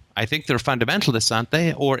 I think they're fundamentalists, aren't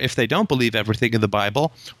they? Or if they don't believe everything in the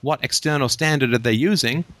Bible, what external standard are they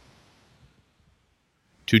using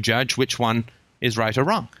to judge which one is right or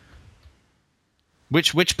wrong?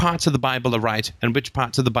 Which parts of the Bible are right and which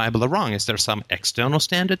parts of the Bible are wrong? Is there some external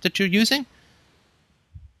standard that you're using?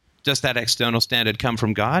 Does that external standard come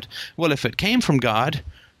from God? Well, if it came from God,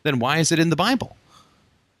 then why is it in the Bible?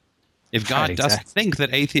 If God doesn't think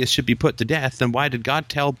that atheists should be put to death, then why did God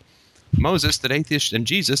tell Moses that atheists and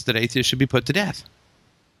Jesus that atheists should be put to death?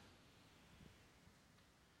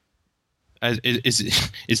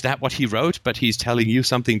 Is that what he wrote, but he's telling you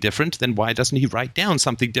something different? Then why doesn't he write down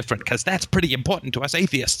something different? Because that's pretty important to us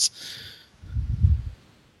atheists.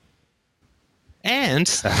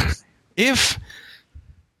 And if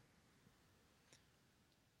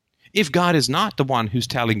God is not the one who's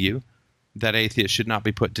telling you that atheists should not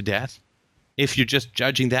be put to death, if you're just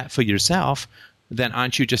judging that for yourself, then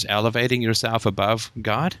aren't you just elevating yourself above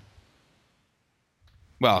God?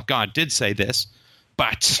 Well, God did say this,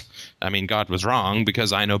 but, I mean, God was wrong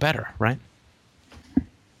because I know better, right?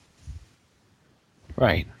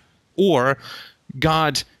 Right. Or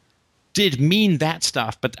God did mean that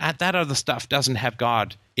stuff, but that other stuff doesn't have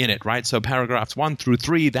God in it, right? So paragraphs 1 through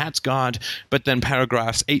 3, that's God, but then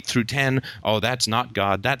paragraphs 8 through 10, oh, that's not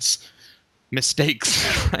God. That's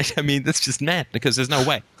mistakes, right? I mean, that's just mad because there's no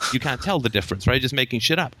way. You can't tell the difference, right? You're just making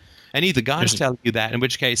shit up. And either God is telling you that, in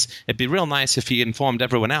which case it'd be real nice if he informed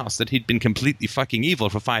everyone else that he'd been completely fucking evil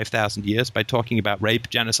for 5,000 years by talking about rape,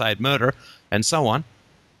 genocide, murder, and so on.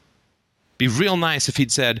 Be real nice if he'd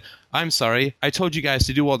said, I'm sorry, I told you guys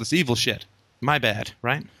to do all this evil shit. My bad,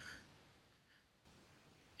 right?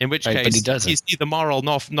 In which case, he's neither moral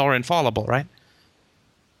nor infallible, right?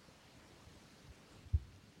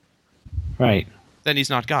 Right. Then he's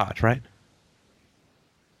not God, right?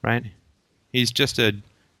 Right? He's just a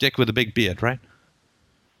dick with a big beard, right?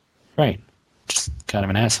 Right. Just kind of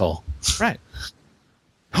an asshole. Right.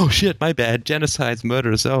 Oh, shit, my bad. Genocides,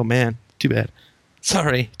 murders. Oh, man. Too bad.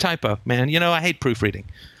 Sorry. Typo, man. You know, I hate proofreading.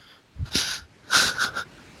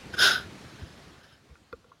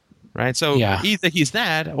 Right? So either he's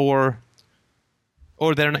that or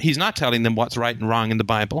he's not telling them what's right and wrong in the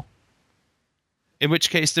Bible. In which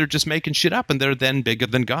case they're just making shit up and they're then bigger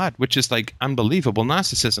than God, which is like unbelievable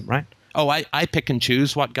narcissism, right? Oh, I pick and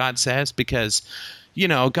choose what God says because, you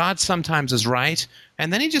know, God sometimes is right,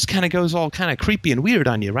 and then he just kind of goes all kind of creepy and weird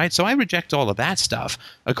on you, right? So I reject all of that stuff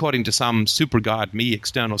according to some super God me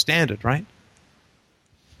external standard, right?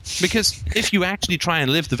 Because if you actually try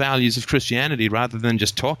and live the values of Christianity rather than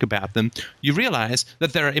just talk about them, you realize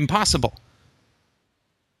that they're impossible.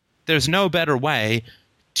 There's no better way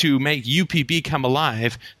to make UPB come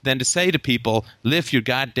alive than to say to people, live your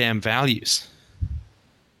goddamn values.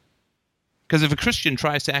 Because if a Christian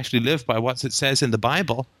tries to actually live by what it says in the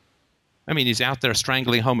Bible, I mean, he's out there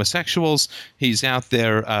strangling homosexuals. He's out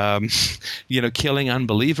there, killing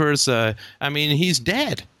unbelievers. I mean, he's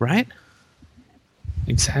dead, right?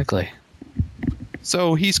 Exactly.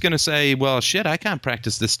 So he's going to say, well, shit, I can't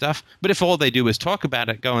practice this stuff. But if all they do is talk about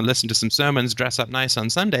it, go and listen to some sermons, dress up nice on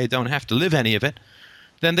Sunday, don't have to live any of it,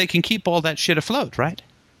 then they can keep all that shit afloat, right?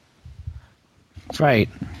 Right.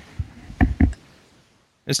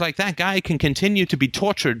 It's like that guy can continue to be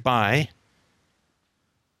tortured by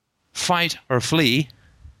fight or flee,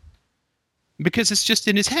 because it's just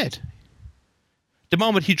in his head. The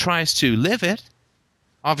moment he tries to live it,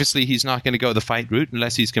 obviously he's not going to go the fight route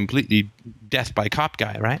unless he's completely death by cop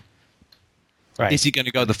guy, right? Right. Is he going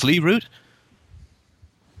to go the flee route?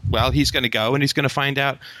 Well, he's going to go and he's going to find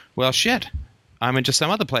out, well, shit, I'm in just some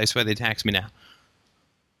other place where they tax me now.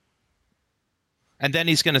 And then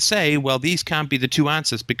he's going to say, well, these can't be the two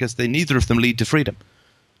answers because neither of them lead to freedom.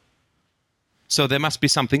 So there must be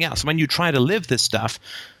something else. When you try to live this stuff,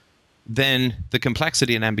 then the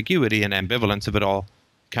complexity and ambiguity and ambivalence of it all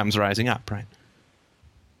comes rising up, right?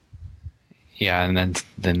 Yeah, and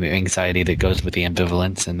then the anxiety that goes with the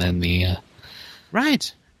ambivalence, and then the...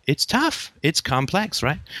 Right. It's tough. It's complex,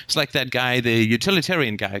 right? It's like that guy, the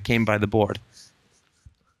utilitarian guy, came by the board.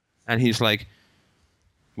 And he's like,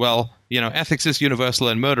 well, ethics is universal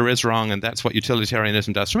and murder is wrong, and that's what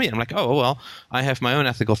utilitarianism does for me. I'm like, oh, well, I have my own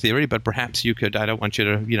ethical theory, but perhaps you could, I don't want you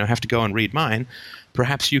to, have to go and read mine.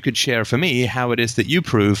 Perhaps you could share for me how it is that you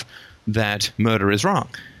prove that murder is wrong.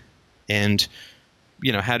 And,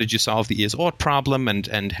 how did you solve the is ought problem,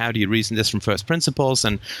 and how do you reason this from first principles,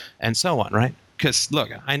 and so on, right? Because, look,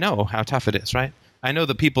 I know how tough it is, right? I know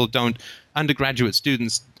that undergraduate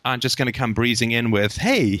students aren't just going to come breezing in with,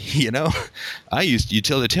 hey, I used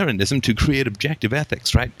utilitarianism to create objective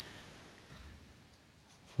ethics, right?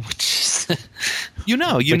 Which would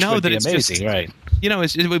that it's amazing, just, right?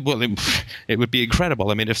 It would be incredible.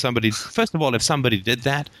 I mean, if somebody did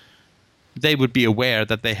that, they would be aware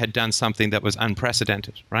that they had done something that was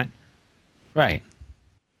unprecedented, right? Right.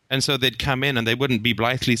 And so they'd come in and they wouldn't be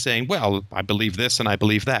blithely saying, well, I believe this and I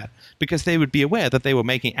believe that, because they would be aware that they were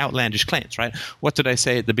making outlandish claims, right? What did I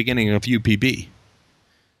say at the beginning of UPB?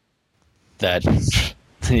 That,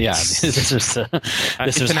 yeah, this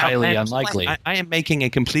is highly unlikely. I am making a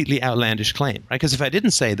completely outlandish claim, right? Because if I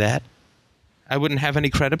didn't say that, I wouldn't have any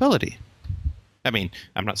credibility. I mean,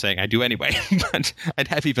 I'm not saying I do anyway, but I'd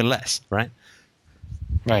have even less, right?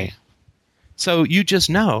 Right. So you just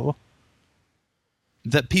know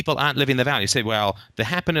that people aren't living the value. You say, well, the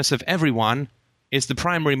happiness of everyone is the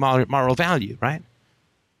primary moral value, right?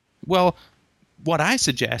 Well, what I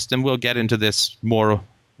suggest, and we'll get into this more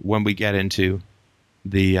when we get into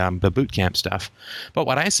the boot camp stuff, but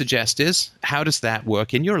what I suggest is, how does that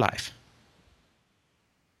work in your life?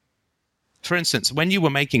 For instance, when you were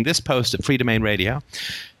making this post at Free Domain Radio,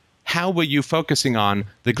 how were you focusing on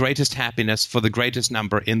the greatest happiness for the greatest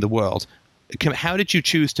number in the world? How did you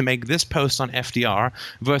choose to make this post on FDR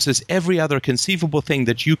versus every other conceivable thing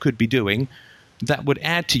that you could be doing that would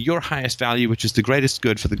add to your highest value, which is the greatest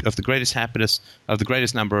good of the greatest happiness of the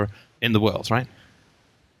greatest number in the world, right?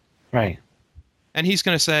 Right. And he's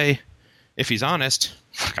going to say, if he's honest,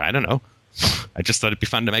 I don't know. I just thought it'd be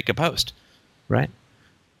fun to make a post, right?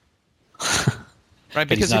 Right,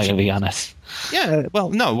 because he's not going to be honest. Yeah,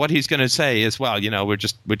 well, no. What he's going to say is, well, we're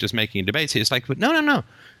just making debates here. It's like, no.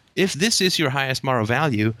 If this is your highest moral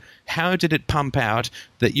value, how did it pump out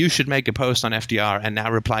that you should make a post on FDR and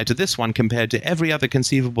now reply to this one compared to every other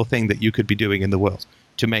conceivable thing that you could be doing in the world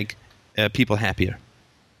to make people happier?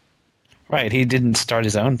 Right. He didn't start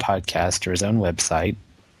his own podcast or his own website.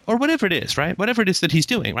 Or whatever it is, right? Whatever it is that he's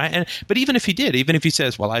doing, right? But even if he did, even if he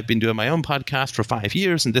says, well, I've been doing my own podcast for 5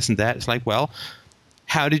 years and this and that, it's like, well,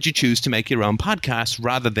 how did you choose to make your own podcast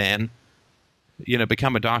rather than,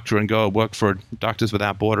 become a doctor and go work for Doctors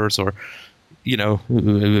Without Borders, or,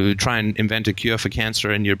 try and invent a cure for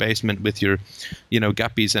cancer in your basement with your,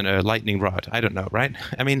 guppies and a lightning rod? I don't know, right?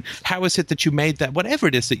 I mean, how is it that you made that, whatever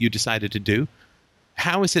it is that you decided to do,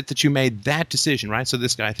 how is it that you made that decision, right? So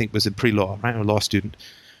this guy, I think, was a pre-law, right, or a law student.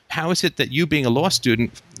 How is it that you, being a law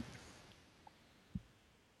student,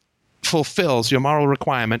 fulfills your moral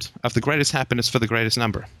requirement of the greatest happiness for the greatest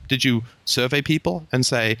number? Did you survey people and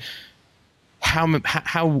say,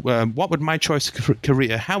 what would my choice of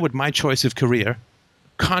career, how would my choice of career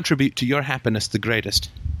contribute to your happiness the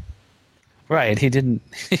greatest? Right. He didn't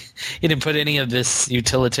put any of this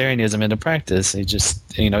utilitarianism into practice. He just,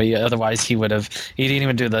 otherwise he didn't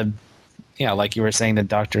even do the, like you were saying, the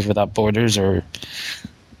Doctors Without Borders or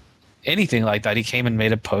anything like that. He came and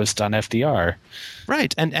made a post on FDR.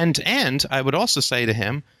 Right. And I would also say to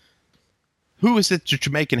him, who is it that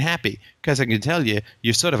you're making happy? Because I can tell you,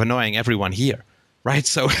 you're sort of annoying everyone here, right?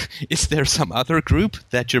 So is there some other group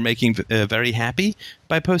that you're making very happy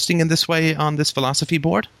by posting in this way on this philosophy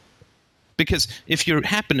board? Because if your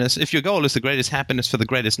goal is the greatest happiness for the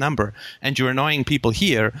greatest number, and you're annoying people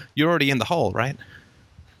here, you're already in the hole, right?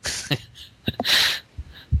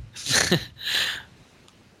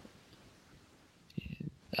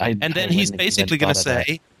 And then he's basically going to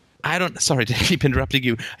say, sorry to keep interrupting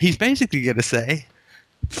you. He's basically going to say,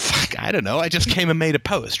 fuck I don't know, I just came and made a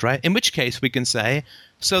post, right? In which case we can say,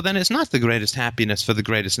 so then it's not the greatest happiness for the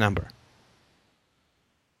greatest number.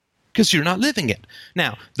 Because you're not living it.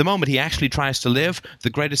 Now, the moment he actually tries to live the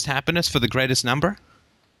greatest happiness for the greatest number,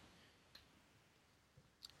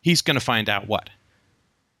 he's going to find out what?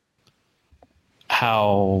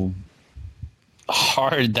 How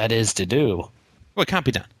hard that is to do. Well, it can't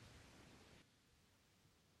be done.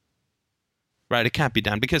 Right, it can't be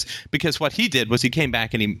done. Because what he did was he came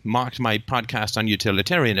back and he mocked my podcast on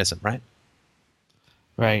utilitarianism, right?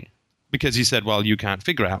 Right. Because he said, well, you can't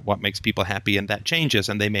figure out what makes people happy, and that changes,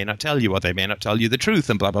 and they may not tell you, or they may not tell you the truth,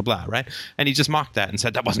 and blah, blah, blah, right? And he just mocked that and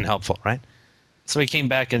said that wasn't helpful, right? So he came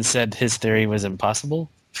back and said his theory was impossible?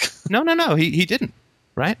 No, he didn't,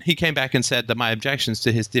 right? He came back and said that my objections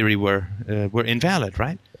to his theory were invalid,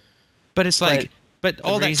 right? But it's like, but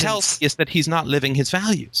all that tells is that he's not living his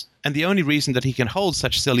values. And the only reason that he can hold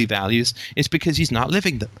such silly values is because he's not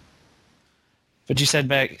living them. But you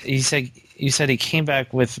said he came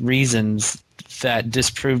back with reasons that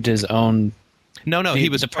disproved his own. No, he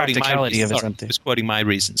was the quoting practicality my of reasons. He was quoting my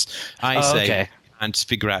reasons. I say okay. you can't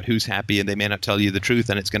figure out who's happy, and they may not tell you the truth,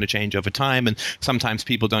 and it's going to change over time. And sometimes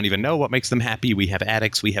people don't even know what makes them happy. We have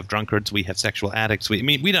addicts, we have drunkards, we have sexual addicts.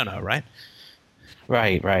 We don't know, right?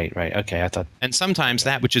 Right. Okay, I thought. And sometimes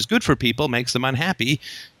that which is good for people makes them unhappy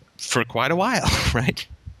for quite a while, right?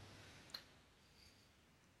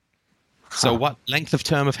 So what length of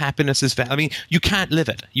term of happiness is that? I mean, you can't live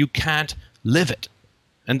it. You can't live it.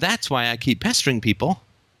 And that's why I keep pestering people.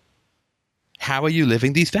 How are you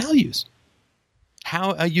living these values?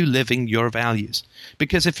 How are you living your values?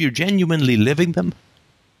 Because if you're genuinely living them,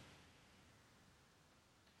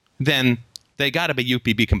 then they got to be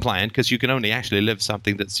UPB compliant, because you can only actually live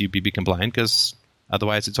something that's UPB compliant, because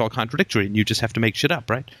otherwise it's all contradictory and you just have to make shit up,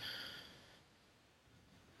 right?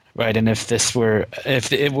 Right, and if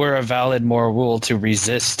it were a valid moral rule to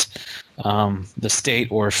resist the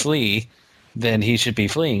state or flee, then he should be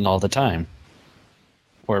fleeing all the time,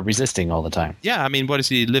 or resisting all the time. Yeah, I mean, what is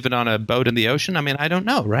he, living on a boat in the ocean? I mean, I don't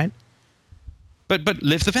know, right? But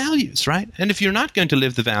live the values, right? And if you're not going to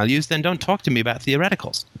live the values, then don't talk to me about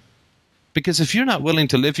theoreticals. Because if you're not willing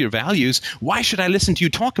to live your values, why should I listen to you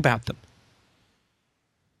talk about them?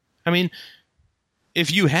 I mean,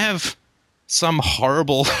 if you have some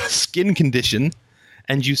horrible skin condition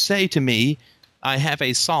and you say to me, I have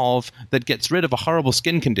a solve that gets rid of a horrible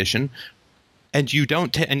skin condition, and you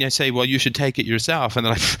don't and I say, well, you should take it yourself, and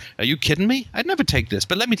they're like, are you kidding me? I'd never take this,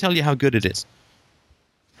 but let me tell you how good it is.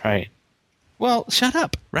 Right. Well, shut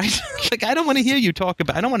up, right? Like, I don't want to hear you talk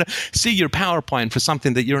about, I don't want to see your PowerPoint for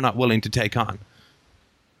something that you're not willing to take on.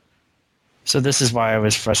 So this is why I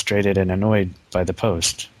was frustrated and annoyed by the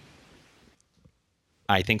post.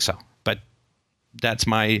 I think so. But that's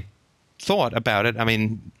my thought about it. I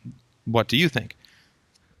mean, what do you think?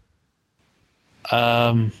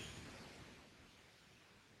 I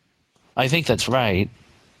think that's right.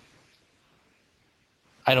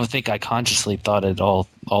 I don't think I consciously thought it all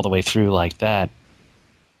the way through like that.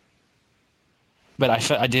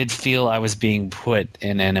 But I did feel I was being put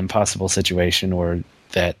in an impossible situation, or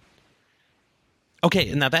that.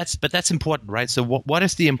 Okay, now that's important, right? So what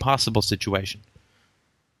is the impossible situation?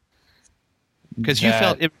 Because you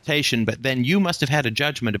felt irritation, but then you must have had a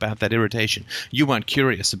judgment about that irritation. You weren't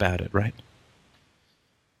curious about it, right?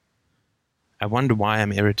 I wonder why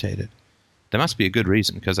I'm irritated. There must be a good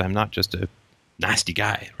reason, because I'm not just a nasty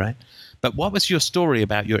guy, right? But what was your story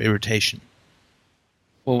about your irritation?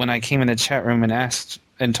 Well, when I came in the chat room and asked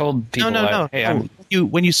and told people,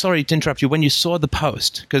 when you sorry to interrupt you, when you saw the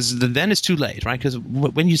post, because then it's too late, right? Because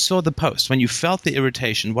when you saw the post, when you felt the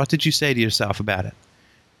irritation, what did you say to yourself about it?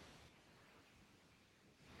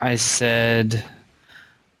 I said,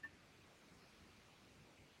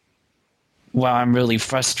 well, I'm really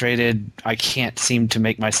frustrated. I can't seem to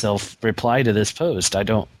make myself reply to this post. I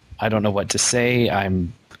don't know what to say.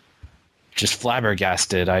 I'm just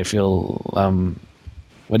flabbergasted. I feel,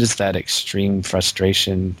 what is that extreme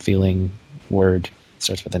frustration feeling word? It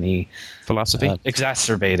starts with an E. Philosophy?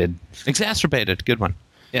 Exacerbated. Exacerbated. Good one.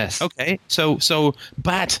 Yes. Okay. So,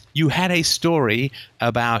 but you had a story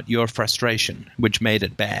about your frustration, which made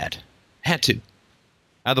it bad. Had to.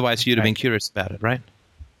 Otherwise, you'd have been curious about it, right?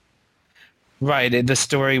 Right. The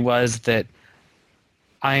story was that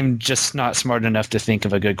I'm just not smart enough to think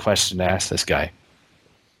of a good question to ask this guy.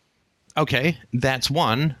 Okay, that's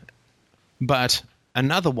one. But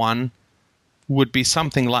another one would be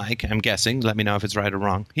something like, I'm guessing, let me know if it's right or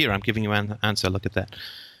wrong. Here, I'm giving you an answer. Look at that.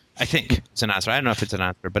 I think it's an answer. I don't know if it's an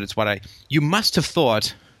answer, but it's what you must have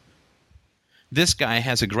thought, this guy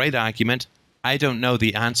has a great argument. I don't know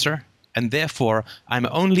the answer. and therefore I'm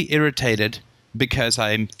only irritated because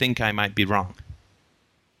I think I might be wrong.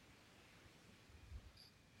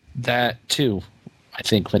 That too, I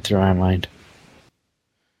think, went through my mind.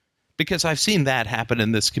 Because I've seen that happen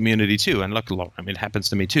in this community too, and look, I mean, it happens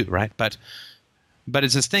to me too, right? But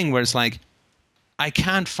it's this thing where it's like, I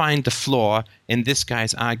can't find the flaw in this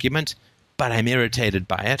guy's argument, but I'm irritated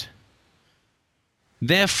by it.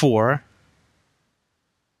 Therefore,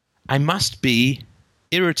 I must be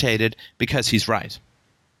irritated because he's right.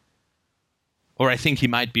 Or I think he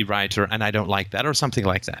might be right, and I don't like that, or something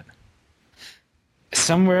like that.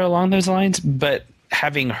 Somewhere along those lines, but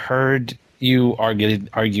having heard you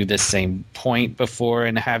argue this same point before,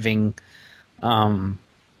 and having,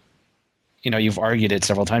 you've argued it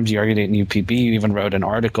several times. You argued it in UPB. You even wrote an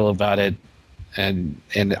article about it, and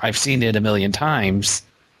I've seen it a million times.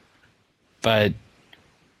 But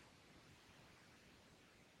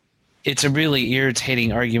it's a really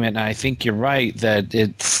irritating argument, and I think you're right that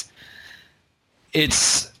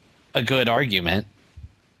it's a good argument.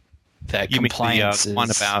 That you compliance mean the one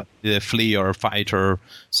about the flee or fight or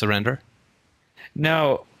surrender?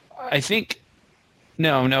 No, I think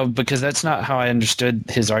no, because that's not how I understood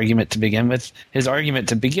his argument to begin with. His argument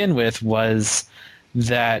to begin with was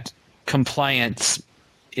that compliance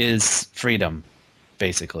is freedom,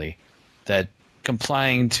 basically. That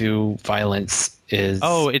complying to violence is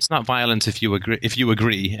it's not violence if you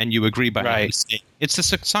agree, and you agree by right. Stay. It's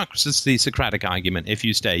the Socratic argument. If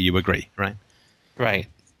you stay, you agree, right?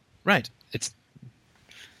 Right. It's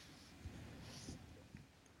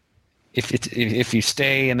if you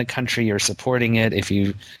stay in the country, you're supporting it. If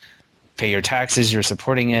you pay your taxes, you're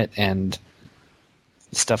supporting it, and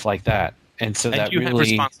stuff like that. And so that you have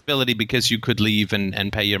responsibility because you could leave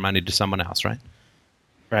and pay your money to someone else, right?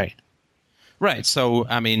 Right. So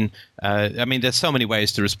I mean, there's so many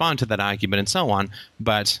ways to respond to that argument and so on.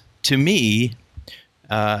 But to me,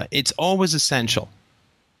 it's always essential.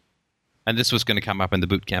 And this was going to come up in the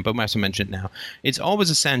boot camp, but I might as well mention it now. It's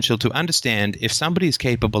always essential to understand if somebody is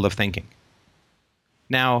capable of thinking.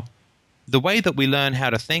 Now, the way that we learn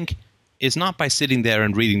how to think is not by sitting there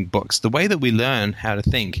and reading books. The way that we learn how to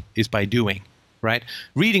think is by doing, right?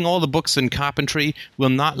 Reading all the books in carpentry will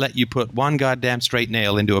not let you put one goddamn straight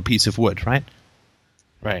nail into a piece of wood, right?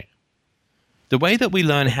 Right. The way that we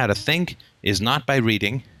learn how to think is not by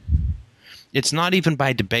reading. It's not even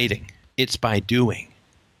by debating. It's by doing.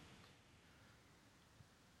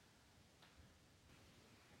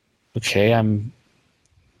 Okay, I'm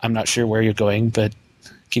not sure where you're going, but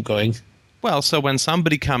keep going. Well, so when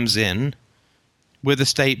somebody comes in with a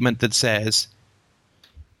statement that says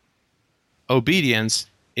obedience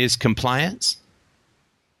is compliance,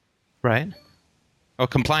 right? Or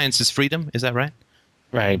compliance is freedom, is that right?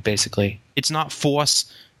 Right, basically. It's not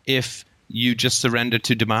force if you just surrender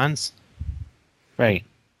to demands. Right.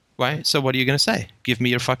 Right? So what are you going to say? Give me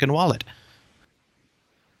your fucking wallet.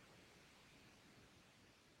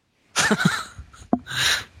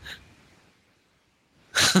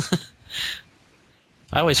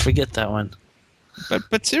 I always forget that one.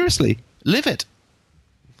 But seriously, live it.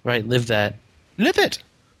 Right, live that. Live it.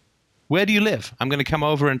 Where do you live? I'm going to come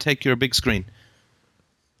over and take your big screen.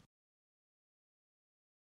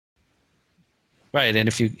 Right, and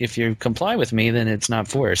if you comply with me, then it's not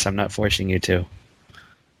force. I'm not forcing you to.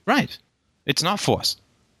 Right. It's not force.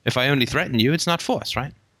 If I only threaten you, it's not force,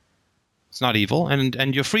 right? It's not evil,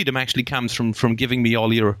 and your freedom actually comes from giving me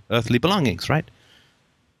all your earthly belongings, right?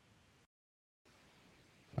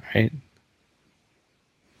 Right.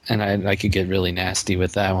 And I could get really nasty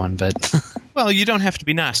with that one, but... Well, you don't have to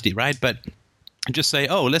be nasty, right? But just say,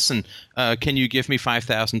 oh, listen, can you give me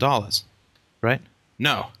 $5,000? Right?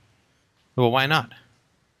 No. Well, why not?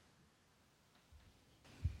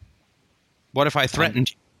 What if I threatened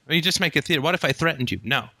you? Well, you just make a theory. What if I threatened you?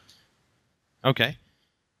 No. Okay.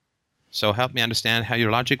 So help me understand how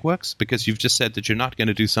your logic works, because you've just said that you're not going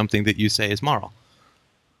to do something that you say is moral.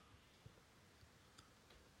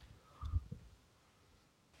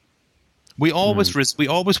 We always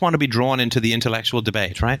want to be drawn into the intellectual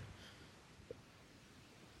debate, right?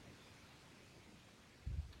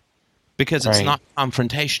 Because it's not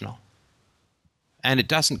confrontational. And it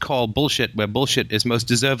doesn't call bullshit where bullshit is most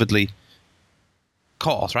deservedly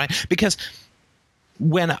called, right? Because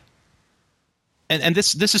when... And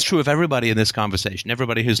this is true of everybody in this conversation.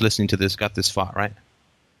 Everybody who's listening to this got this far, right?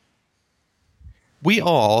 We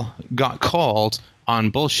all got called on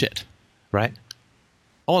bullshit, right?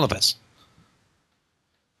 All of us.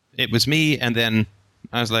 It was me, and then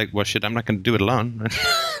I was like, well, shit, I'm not going to do it alone.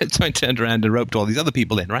 So I turned around and roped all these other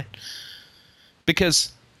people in, right?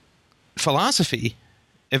 Because philosophy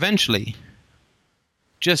eventually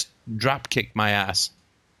just drop kicked my ass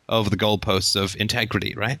over the goalposts of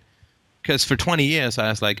integrity, right? Because for 20 years I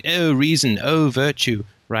was like, oh, reason, oh, virtue,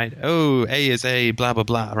 right? Oh, A is A, blah, blah,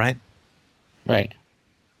 blah, right? Right.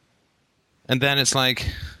 And then it's like,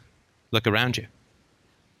 look around you.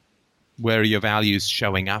 Where are your values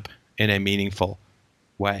showing up in a meaningful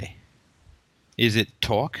way? Is it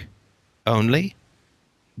talk only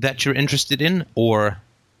that you're interested in, or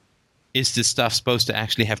is this stuff supposed to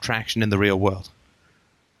actually have traction in the real world?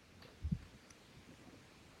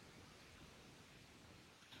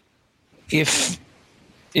 If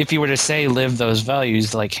you were to say live those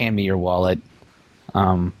values, like hand me your wallet,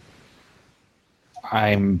 I'm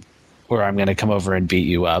going to come over and beat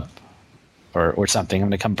you up, or something. I'm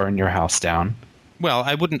going to come burn your house down. Well,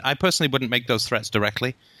 I personally wouldn't make those threats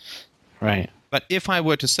directly. Right. But if I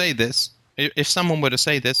were to say this, if someone were to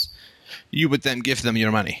say this, you would then give them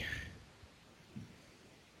your money.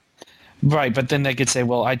 Right, but then they could say,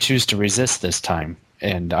 well, I choose to resist this time,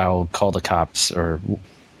 and I'll call the cops, and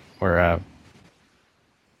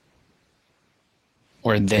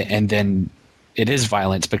then it is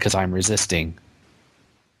violence because I'm resisting.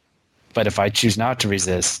 But if I choose not to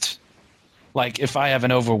resist, like if I have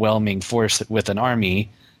an overwhelming force with an army,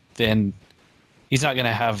 then he's not going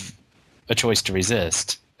to have a choice to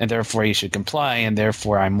resist, and therefore he should comply, and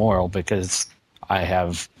therefore I'm moral because I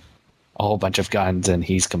have a whole bunch of guns and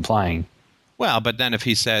he's complying. Well, but then if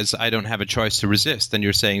he says, I don't have a choice to resist, then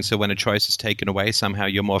you're saying, so when a choice is taken away, somehow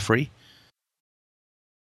you're more free?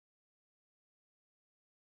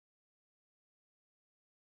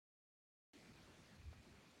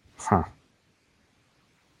 Huh.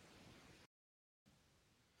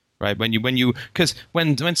 Right? Because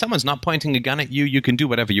when someone's not pointing a gun at you, you can do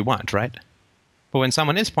whatever you want, right? But when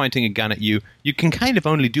someone is pointing a gun at you, you can kind of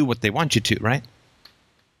only do what they want you to, right?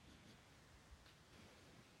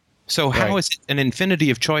 So how is it an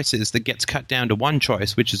infinity of choices that gets cut down to one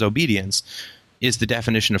choice, which is obedience, is the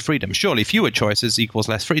definition of freedom? Surely fewer choices equals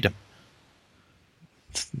less freedom.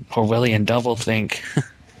 Orwellian doublethink.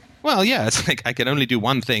 Well, yeah, it's like I can only do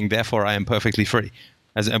one thing, therefore I am perfectly free.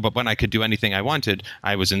 But when I could do anything I wanted,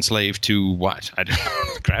 I was enslaved to what? I don't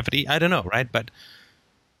know, gravity? I don't know, right? But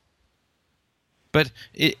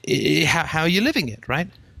how are you living it, right?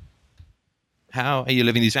 How are you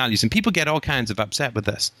living these values? And people get all kinds of upset with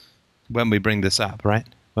this when we bring this up, right?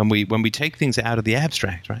 When we take things out of the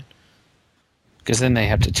abstract, right? Because then they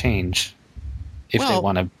have to change if they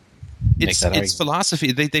want to make that argument. It's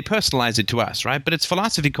philosophy. They personalize it to us, right? But it's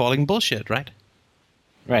philosophy calling bullshit, right?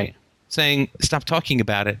 Right. Saying, stop talking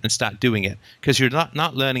about it and start doing it. Because you're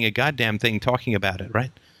not learning a goddamn thing talking about it,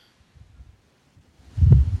 right?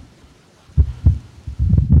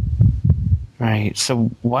 Right.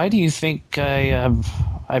 So why do you think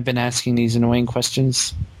I've been asking these annoying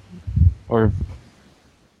questions? Or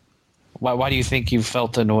why do you think you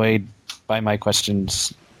felt annoyed by my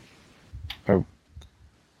questions? Or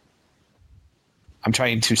I'm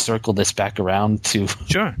trying to circle this back around to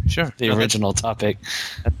Sure. the original topic.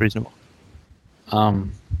 That's reasonable.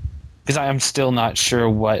 Because I'm still not sure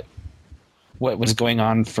what was going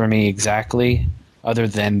on for me exactly, other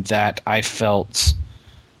than that I felt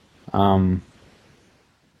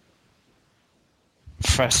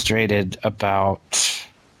frustrated about.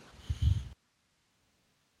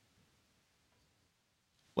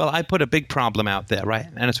 Well, I put a big problem out there, right?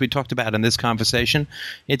 And as we talked about in this conversation,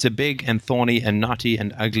 it's a big and thorny and knotty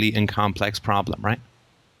and ugly and complex problem, right?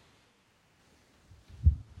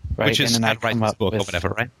 Right. Which is how to write this book or whatever,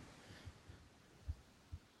 right?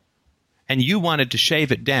 And you wanted to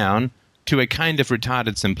shave it down to a kind of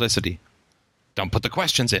retarded simplicity. Don't put the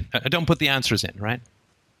questions in. Don't put the answers in, right?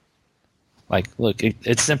 Like, look,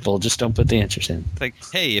 it's simple. Just don't put the answers in. It's like,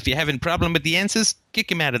 hey, if you're having a problem with the answers,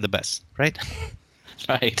 kick him out of the bus, right?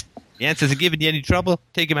 Right. The answers are giving you any trouble,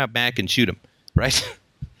 take him out back and shoot him, right?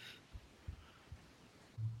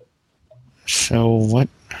 So what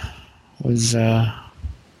was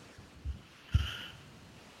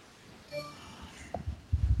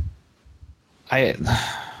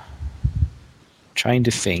trying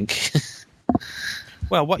to think.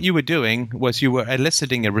 Well, what you were doing was you were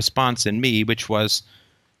eliciting a response in me, which was,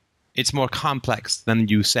 it's more complex than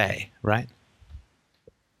you say, right?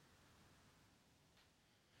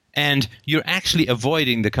 And you're actually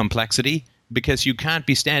avoiding the complexity because you can't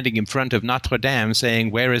be standing in front of Notre Dame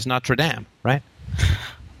saying, where is Notre Dame, right?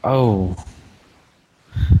 Oh.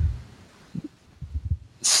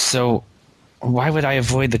 So why would I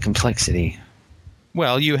avoid the complexity?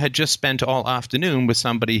 Well, you had just spent all afternoon with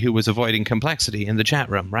somebody who was avoiding complexity in the chat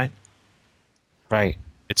room, right? Right.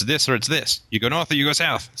 It's this or it's this. You go north or you go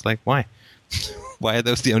south. It's like, why? Why are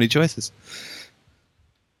those the only choices?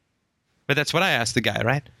 But that's what I asked the guy,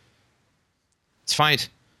 right? It's fight,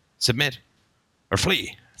 submit, or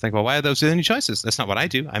flee. It's like, well, why are those the only choices? That's not what I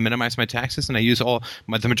do. I minimize my taxes, and I use the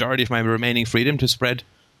majority of my remaining freedom to spread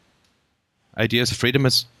ideas of freedom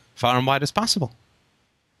as far and wide as possible.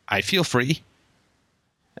 I feel free.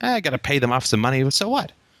 I got to pay them off some money, but so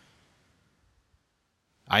what?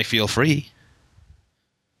 I feel free.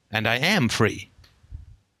 And I am free.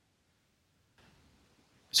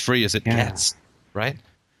 As free as it gets, right?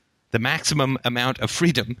 The maximum amount of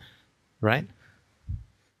freedom, right?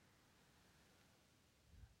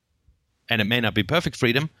 And it may not be perfect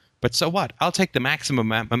freedom, but so what? I'll take the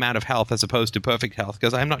maximum amount of health as opposed to perfect health,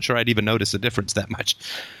 because I'm not sure I'd even notice the difference that much.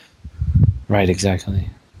 Right, exactly.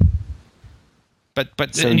 But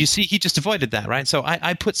and you see, he just avoided that, right? So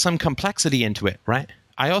I put some complexity into it, right?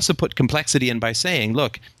 I also put complexity in by saying,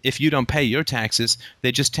 look, if you don't pay your taxes,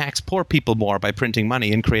 they just tax poor people more by printing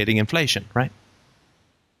money and creating inflation, right?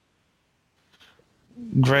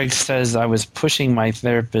 Greg says I was pushing my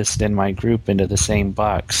therapist and my group into the same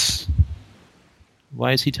box.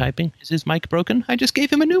 Why is he typing? Is his mic broken? I just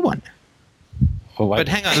gave him a new one. Oh, but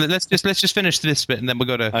hang on, let's just finish this bit and then we'll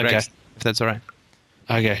go to Greg's, if that's all right.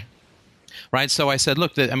 Okay. Right, so I said,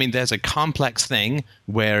 look, there's a complex thing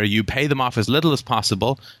where you pay them off as little as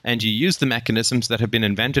possible and you use the mechanisms that have been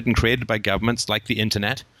invented and created by governments like the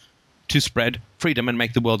internet to spread freedom and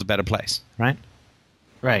make the world a better place, right?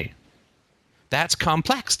 Right. That's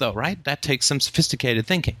complex, though, right? That takes some sophisticated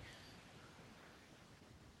thinking.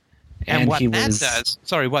 And what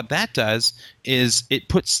that does is it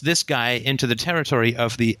puts this guy into the territory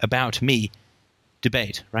of the about me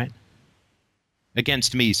debate, right?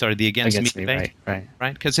 Against me debate.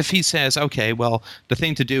 Right. Because if he says, okay, well, the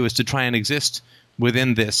thing to do is to try and exist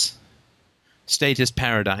within this statist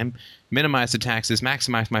paradigm, minimize the taxes,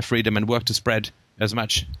 maximize my freedom, and work to spread as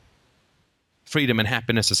much freedom and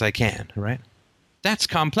happiness as I can, right? That's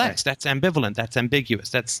complex. Right. That's ambivalent. That's ambiguous.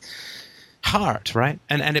 That's hard, right?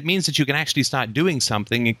 And it means that you can actually start doing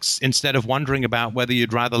something instead of wondering about whether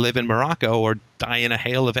you'd rather live in Morocco or die in a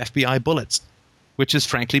hail of FBI bullets, which is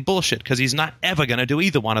frankly bullshit, because he's not ever going to do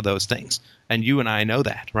either one of those things. And you and I know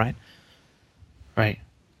that, right? Right.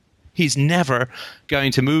 He's never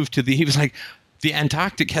going to move to he was like, the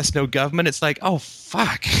Antarctic has no government. It's like, oh,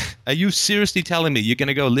 fuck. Are you seriously telling me you're going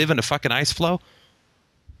to go live in a fucking ice floe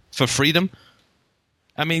for freedom?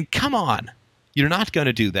 I mean, come on. You're not going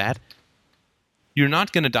to do that. You're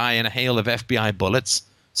not going to die in a hail of FBI bullets.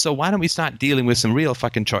 So why don't we start dealing with some real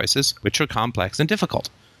fucking choices, which are complex and difficult?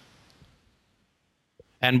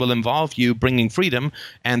 And will involve you bringing freedom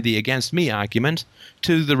and the against me argument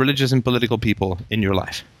to the religious and political people in your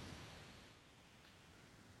life.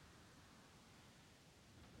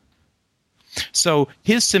 So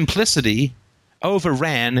his simplicity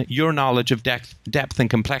overran your knowledge of depth and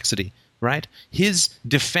complexity, right? His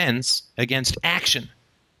defense against action,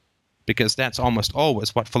 because that's almost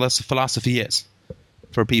always what philosophy is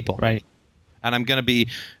for people. Right. And I'm going to be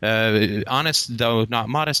honest, though not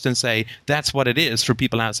modest, and say that's what it is for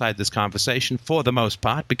people outside this conversation for the most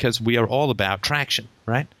part, because we are all about traction,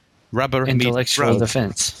 right? Rubber meets road. Intellectual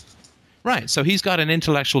defense. Right. So he's got an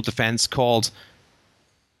intellectual defense called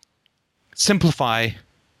simplify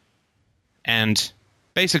and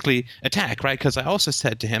basically attack, right? Because I also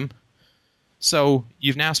said to him, so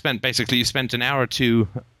you've now spent an hour or two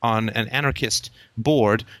on an anarchist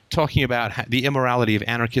board talking about the immorality of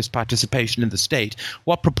anarchist participation in the state.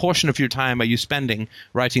 What proportion of your time are you spending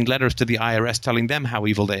writing letters to the IRS telling them how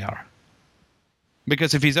evil they are?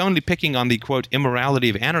 Because if he's only picking on the, quote, immorality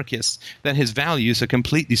of anarchists, then his values are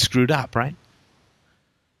completely screwed up, right?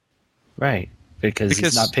 Because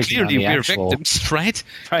he's not picking on the actual... we're victims, right?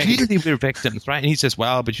 Clearly we're victims, right? And he says,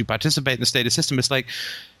 well, but you participate in the status system. It's like,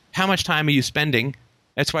 how much time are you spending?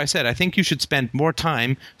 That's why I said I think you should spend more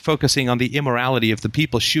time focusing on the immorality of the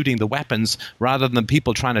people shooting the weapons rather than the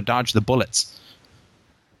people trying to dodge the bullets.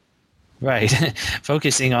 Right.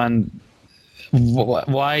 Focusing on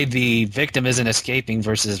why the victim isn't escaping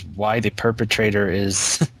versus why the perpetrator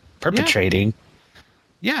is perpetrating.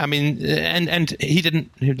 Yeah, I mean, and he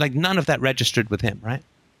didn't, like, none of that registered with him, right?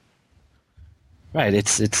 Right.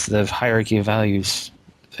 It's the hierarchy of values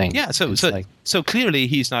thing. Yeah, so clearly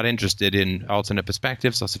he's not interested in alternate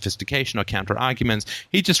perspectives or sophistication or counter arguments.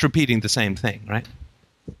 He's just repeating the same thing, right?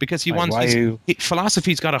 Because he wants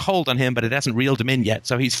philosophy's got a hold on him, but it hasn't reeled him in yet.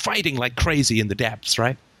 So he's fighting like crazy in the depths,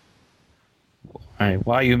 right? All right.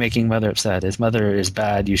 Why are you making mother upset? His mother is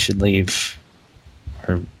bad. You should leave,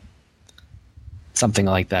 or something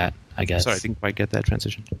like that. I guess. Sorry, I didn't quite get that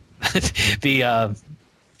transition. The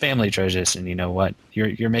family tradition. You know what?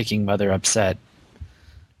 You're making mother upset.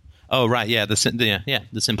 Oh, right, yeah. The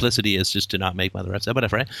simplicity is just to not make Mother Earth,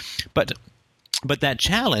 whatever, right? But that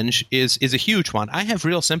challenge is a huge one. I have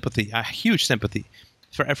real sympathy, a huge sympathy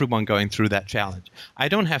for everyone going through that challenge. I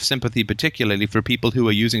don't have sympathy particularly for people who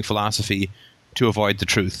are using philosophy to avoid the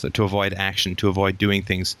truth, to avoid action, to avoid doing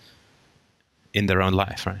things in their own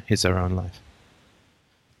life, right? It's their own life.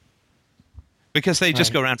 Because they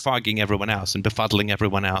just go around fogging everyone else and befuddling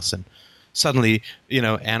everyone else, and suddenly,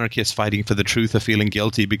 anarchists fighting for the truth are feeling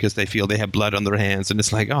guilty because they feel they have blood on their hands, and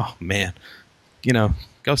it's like, oh man,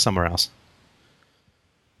 go somewhere else.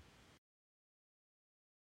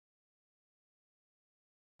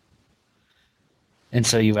 And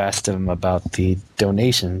so you asked him about the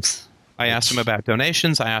donations. I asked him about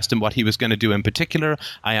donations. I asked him what he was going to do in particular.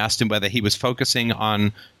 I asked him whether he was focusing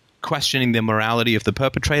on questioning the morality of the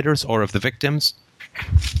perpetrators or of the victims.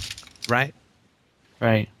 Right?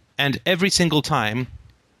 Right. And every single time,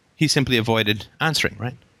 he simply avoided answering,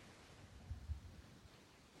 right?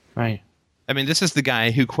 Right. I mean, this is the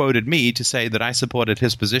guy who quoted me to say that I supported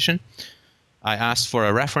his position. I asked for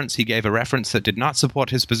a reference. He gave a reference that did not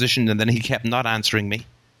support his position, and then he kept not answering me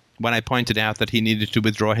when I pointed out that he needed to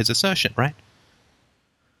withdraw his assertion, right?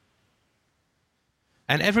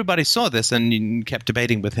 And everybody saw this and kept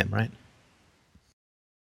debating with him, right?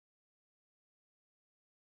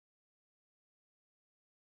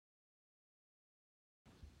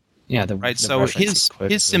 Yeah, So his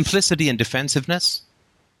simplicity and defensiveness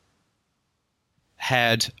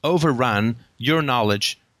had overrun your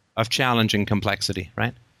knowledge of challenging complexity,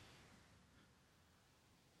 right?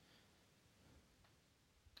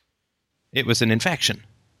 It was an infection.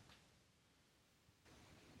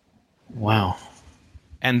 Wow.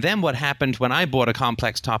 And then what happened when I brought a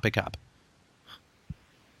complex topic up?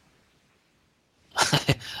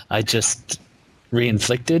 I just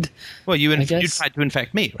reinflicted. Well, you tried to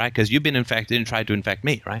infect me, right? Because you've been infected and tried to infect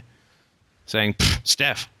me, right? Saying,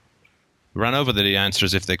 Steph, run over the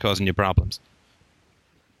answers if they're causing you problems.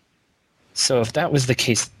 So if that was the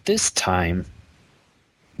case this time,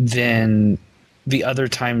 then the other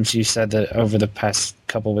times you said that over the past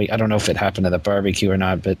couple weeks, I don't know if it happened at the barbecue or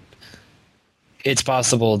not, but it's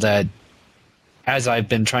possible that as I've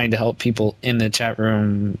been trying to help people in the chat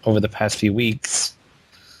room over the past few weeks,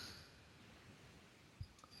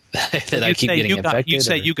 that I keep getting infected. You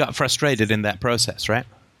say you got frustrated in that process, right?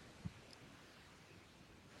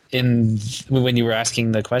 When you were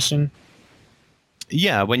asking the question?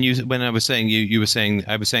 Yeah, when I was saying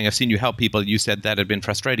I've seen you help people, you said that had been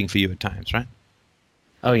frustrating for you at times, right?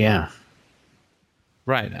 Oh yeah.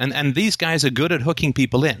 Right. And these guys are good at hooking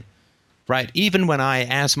people in. Right? Even when I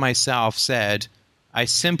as myself said, I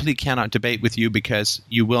simply cannot debate with you because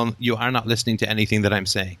you are not listening to anything that I'm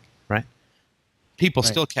saying, right? People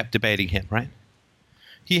still kept debating him, right?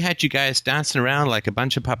 He had you guys dancing around like a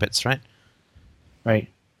bunch of puppets, right? Right.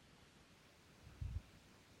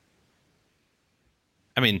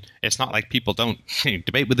 I mean, it's not like people don't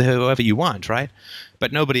debate with whoever you want, right?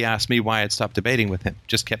 But nobody asked me why I'd stopped debating with him.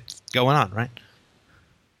 Just kept going on, right?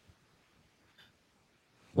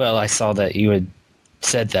 Well, I saw that you had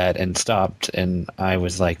said that and stopped, and I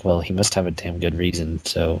was like, well, he must have a damn good reason.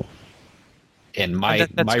 So, and my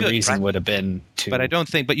good, reason would have been to...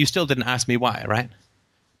 But you still didn't ask me why, right?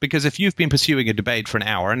 Because if you've been pursuing a debate for an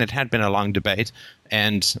hour, and it had been a long debate,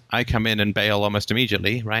 and I come in and bail almost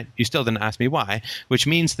immediately, right? You still didn't ask me why, which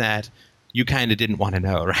means that you kind of didn't want to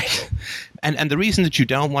know, right? And the reason that you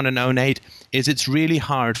don't want to know, Nate, is it's really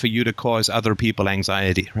hard for you to cause other people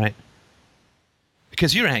anxiety, right?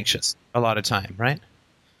 Because you're anxious a lot of time, right?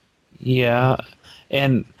 Yeah,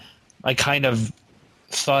 and I kind of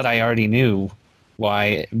thought I already knew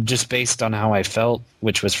why, just based on how I felt,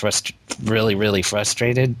 which was really, really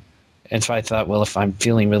frustrated. And so I thought, well, if I'm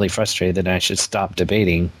feeling really frustrated, then I should stop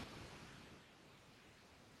debating.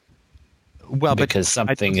 Well, because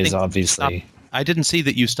something is obviously... I didn't see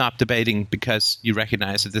that you stopped debating because you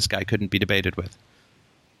recognized that this guy couldn't be debated with.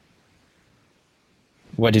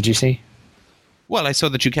 What did you see? Well, I saw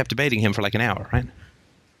that you kept debating him for like an hour, right?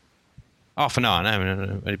 Off and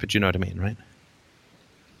on, but you know what I mean, right?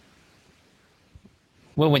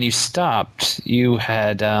 Well, when you stopped, you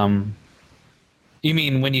had... you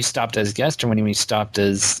mean when you stopped as guest, or when you stopped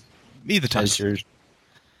as... Either time.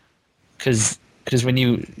 Because when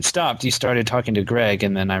you stopped, you started talking to Greg,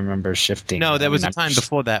 and then I remember shifting. No, there was a time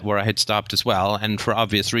before that where I had stopped as well, and for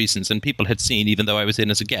obvious reasons. And people had seen, even though I was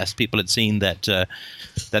in as a guest, people had seen that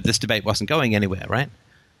that this debate wasn't going anywhere, right?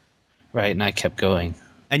 Right, and I kept going.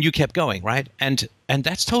 And you kept going, right? And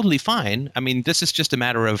that's totally fine. I mean, this is just a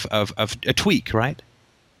matter of a tweak, right?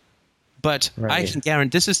 But I Right. can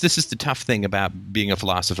guarantee this is the tough thing about being a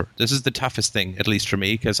philosopher. This is the toughest thing, at least for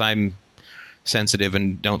me, because I'm sensitive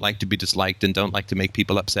and don't like to be disliked and don't like to make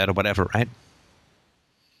people upset or whatever, right?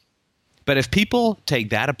 But if people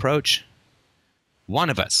take that approach,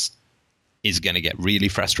 one of us is going to get really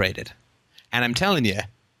frustrated. And I'm telling you,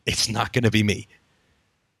 it's not going to be me.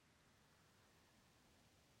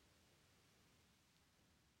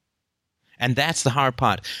 And that's the hard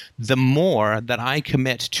part. The more that I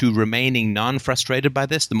commit to remaining non-frustrated by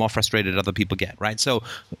this, the more frustrated other people get, right? So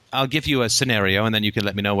I'll give you a scenario, and then you can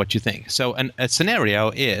let me know what you think. So a scenario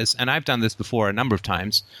is, and I've done this before a number of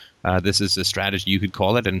times, this is a strategy you could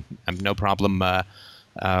call it, and I'm no problem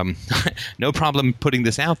no problem putting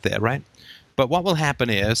this out there, right? But what will happen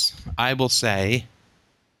is I will say,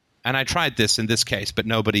 and I tried this in this case, but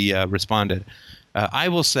nobody responded. I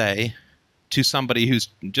will say to somebody who's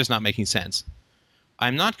just not making sense,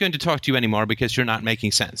 I'm not going to talk to you anymore because you're not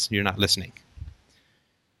making sense. You're not listening.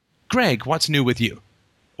 Greg, what's new with you?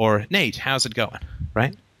 Or Nate, how's it going?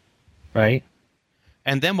 Right? Right.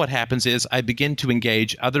 And then what happens is I begin to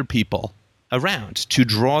engage other people around to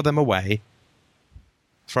draw them away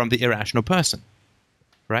from the irrational person.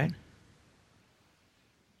 Right?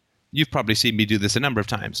 You've probably seen me do this a number of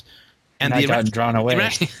times. And I got drawn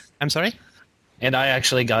away. I'm sorry? And I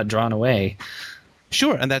actually got drawn away.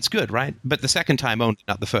 Sure, and that's good, right? But the second time only,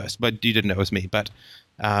 not the first. But you didn't know it was me.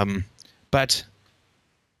 But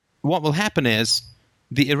what will happen is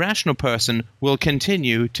the irrational person will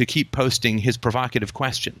continue to keep posting his provocative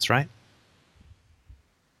questions, right?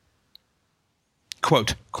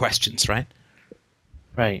 Quote, questions, right?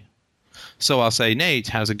 Right. So I'll say, Nate,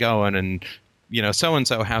 how's it going? And, you know,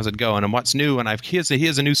 so-and-so, how's it going? And what's new? And here's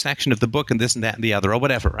a new section of the book and this and that and the other or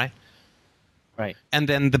whatever, right? Right. And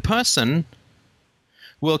then the person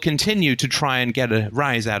will continue to try and get a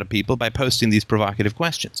rise out of people by posting these provocative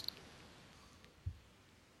questions.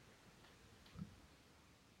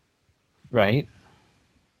 Right.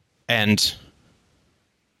 And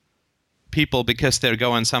people, because they're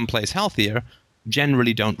going someplace healthier,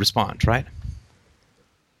 generally don't respond, right?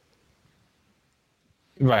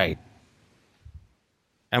 Right.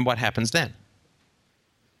 And what happens then?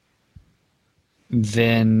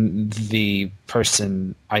 Then the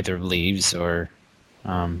person either leaves or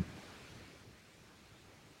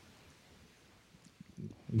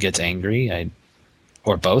gets angry,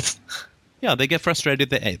 or both. Yeah, they get frustrated,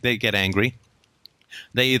 they get angry.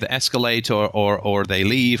 They either escalate or they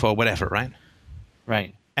leave or whatever, right?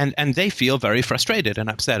 Right. And they feel very frustrated and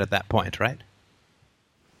upset at that point, right?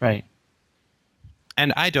 Right.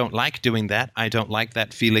 And I don't like doing that. I don't like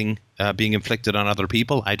that feeling being inflicted on other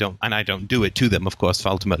people. I don't do it to them, of course.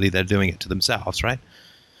 Ultimately, they're doing it to themselves, right?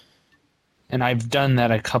 And I've done that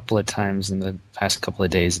a couple of times in the past couple of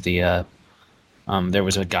days. There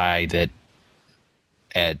was a guy that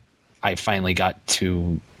I finally got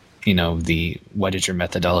to, what is your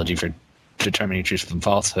methodology for determining truth from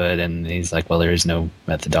falsehood? And he's like, well, there is no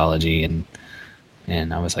methodology.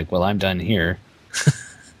 And I was like, well, I'm done here.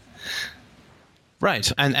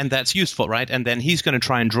 Right, and that's useful, right? And then he's going to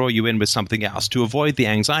try and draw you in with something else to avoid the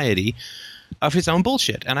anxiety of his own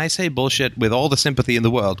bullshit. And I say bullshit with all the sympathy in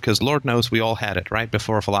the world, because Lord knows we all had it, right?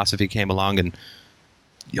 Before philosophy came along and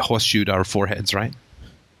horseshoed our foreheads, right?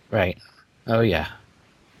 Right. Oh, yeah.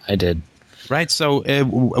 I did. Right, so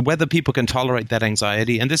whether people can tolerate that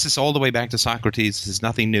anxiety, and this is all the way back to Socrates, this is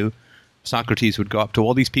nothing new. Socrates would go up to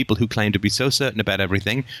all these people who claim to be so certain about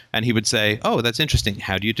everything, and he would say, oh, that's interesting.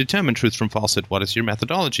 How do you determine truth from falsehood? What is your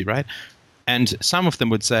methodology, right? And some of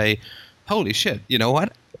them would say, holy shit, you know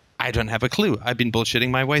what? I don't have a clue. I've been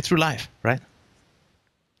bullshitting my way through life, right?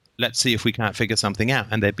 Let's see if we can't figure something out.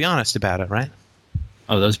 And they'd be honest about it, right?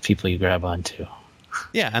 Oh, those people you grab onto.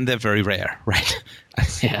 Yeah, and they're very rare, right?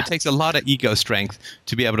 Yeah. It takes a lot of ego strength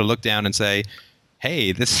to be able to look down and say,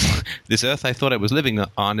 hey, this Earth I thought I was living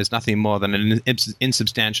on is nothing more than an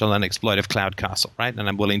insubstantial and exploitive cloud castle, right? And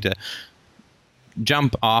I'm willing to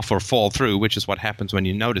jump off or fall through, which is what happens when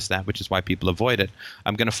you notice that, which is why people avoid it.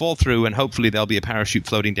 I'm going to fall through, and hopefully there'll be a parachute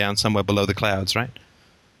floating down somewhere below the clouds, right?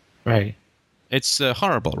 Right. It's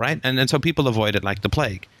horrible, right? And so people avoid it like the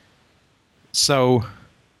plague. So,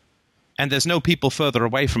 and there's no people further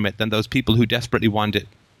away from it than those people who desperately want it,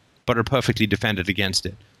 but are perfectly defended against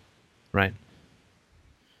it, right?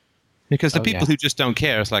 Because the people who just don't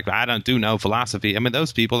care, it's like, I don't do no philosophy. I mean,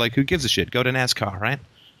 those people, like, who gives a shit? Go to NASCAR, right?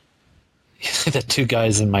 The two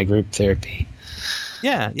guys in my group therapy.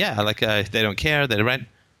 Yeah, like they don't care. They're right.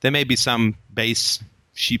 There may be some base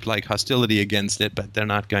sheep-like hostility against it, but they're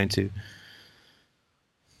not going to,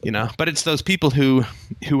 But it's those people who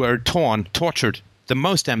are tortured, the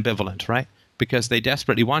most ambivalent, right? because they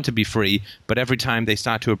desperately want to be free, but every time they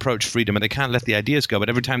start to approach freedom, and they can't let the ideas go, but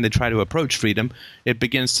every time they try to approach freedom, it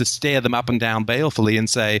begins to stare them up and down balefully and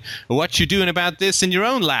say, "What you doing about this in your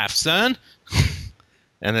own life, son?"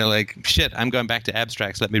 And they're like, "Shit, I'm going back to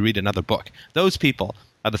abstracts. Let me read another book." Those people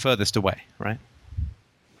are the furthest away, right?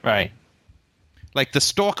 Right. Like the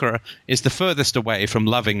stalker is the furthest away from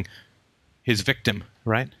loving his victim,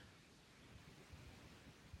 right?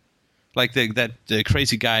 Like the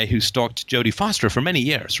crazy guy who stalked Jodie Foster for many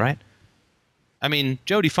years, right? I mean,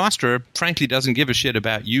 Jodie Foster, frankly, doesn't give a shit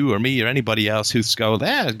about you or me or anybody else who's go,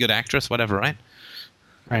 good actress, whatever, right?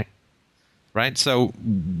 Right. Right? So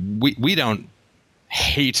we don't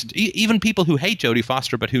hate, even people who hate Jodie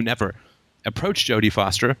Foster but who never approach Jodie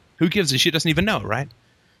Foster, who gives a shit, doesn't even know, right?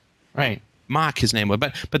 Right. Mark, his name was,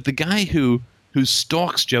 but the guy who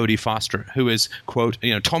stalks Jodie Foster, who is, quote,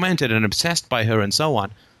 tormented and obsessed by her and so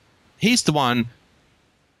on, he's the one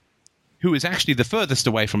who is actually the furthest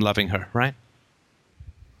away from loving her, right?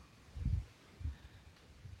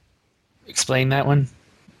 Explain that one.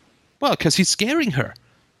 Well, because he's scaring her,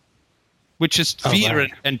 which is fear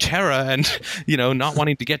right. and terror and, not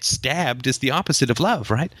wanting to get stabbed is the opposite of love,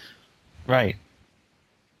 right? Right.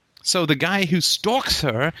 So the guy who stalks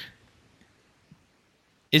her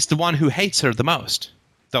is the one who hates her the most.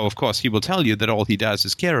 Though, of course, he will tell you that all he does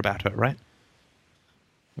is care about her, right?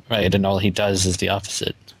 Right, and all he does is the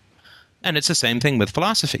opposite. And it's the same thing with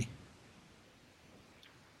philosophy.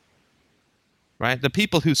 Right? The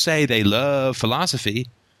people who say they love philosophy,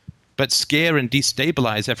 but scare and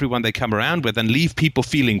destabilize everyone they come around with and leave people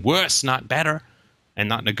feeling worse, not better, and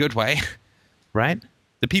not in a good way, right?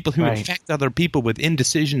 The people who infect other people with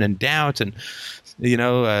indecision and doubt and,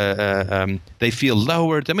 they feel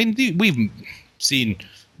lowered. I mean, we've seen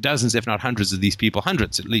dozens, if not hundreds of these people,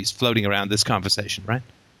 hundreds at least, floating around this conversation, right?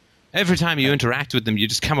 Every time you interact with them, you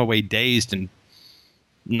just come away dazed and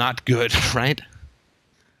not good, right?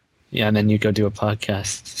 Yeah, and then you go do a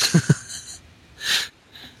podcast.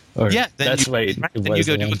 Or yeah, then that's you, way right? Then you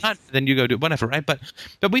go do then you go do whatever, right? But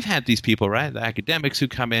we've had these people, right? The academics who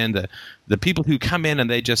come in, the people who come in and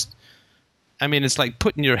they just, I mean, it's like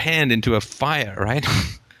putting your hand into a fire, right?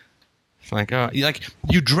 It's like,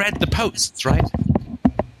 you dread the posts, right?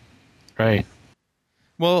 Right.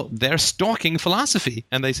 Well, they're stalking philosophy,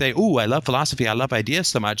 and they say, "Ooh, I love philosophy. I love ideas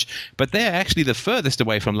so much," but they're actually the furthest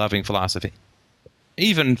away from loving philosophy,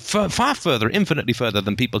 even far further, infinitely further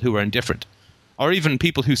than people who are indifferent. Or even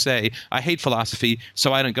people who say, "I hate philosophy,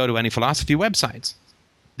 so I don't go to any philosophy websites."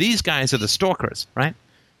 These guys are the stalkers, right?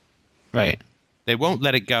 Right. They won't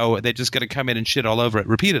let it go. They're just going to come in and shit all over it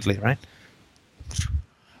repeatedly, right?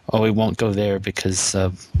 Oh, we won't go there because,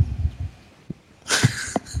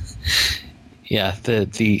 yeah,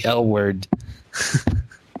 the L word.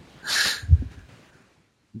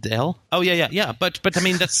 The L? Oh, yeah. But I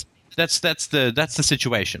mean, that's the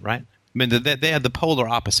situation, right? I mean, they are the polar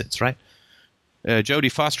opposites, right?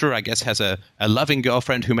 Jodie Foster, I guess, has a loving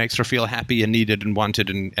girlfriend who makes her feel happy and needed and wanted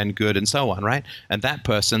and good and so on, right? And that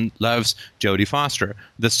person loves Jodie Foster.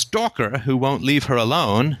 The stalker who won't leave her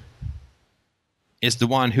alone is the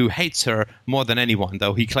one who hates her more than anyone,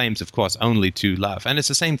 though he claims, of course, only to love. And it's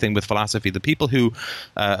the same thing with philosophy. The people who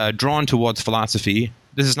are drawn towards philosophy,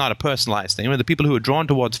 this is not a personalized thing, but the people who are drawn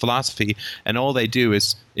towards philosophy and all they do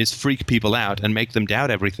is freak people out and make them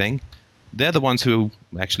doubt everything, they're the ones who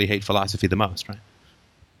actually hate philosophy the most, right?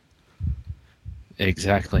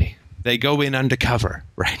 Exactly. They go in undercover,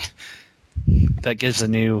 right? That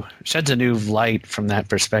sheds a new light from that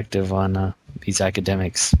perspective on these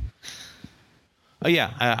academics. Oh,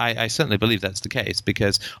 yeah, I certainly believe that's the case,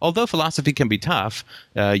 because although philosophy can be tough,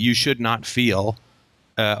 you should not feel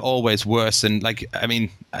always worse. And,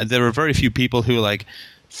 there are very few people who are,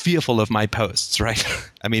 fearful of my posts, right?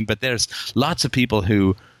 I mean, but there's lots of people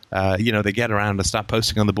who, they get around and start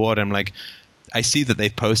posting on the board, and I'm like, I see that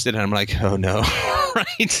they've posted, and I'm like, oh, no,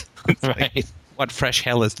 right? Right. What fresh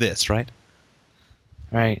hell is this, right?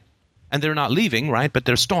 Right. And they're not leaving, right? But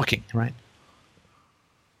they're stalking, right?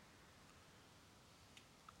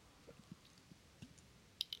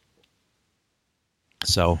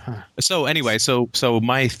 So anyway, so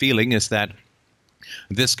my feeling is that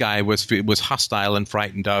this guy was hostile and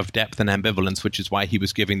frightened of depth and ambivalence, which is why he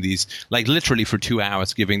was giving these, literally for 2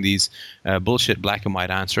 hours, giving these bullshit black and white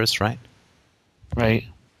answers, right? Right.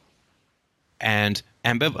 And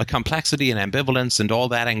complexity and ambivalence and all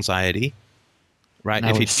that anxiety, right?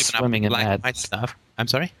 And if he'd given up black and white stuff, I'm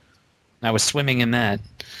sorry. I was swimming in that.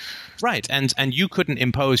 Right, and you couldn't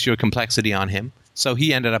impose your complexity on him, so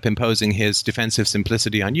he ended up imposing his defensive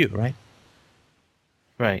simplicity on you, right?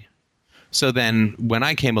 Right. So then when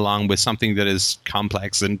I came along with something that is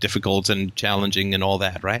complex and difficult and challenging and all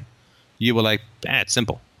that, right? You were like, it's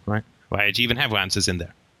simple, right? Why did you even have answers in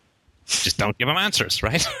there? Just don't give them answers,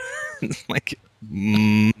 right? Like,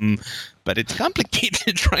 but it's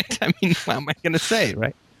complicated, right? I mean, what am I going to say,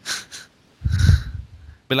 right?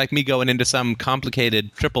 But like me going into some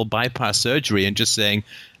complicated triple bypass surgery and just saying,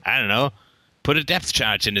 I don't know, put a depth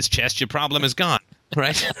charge in his chest, your problem is gone,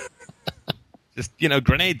 right? Just,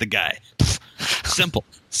 grenade the guy. Simple.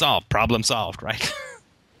 Solved. Problem solved, right?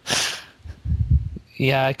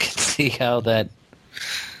 Yeah, I can see how that...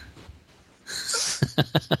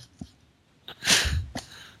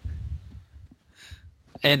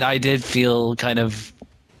 And I did feel kind of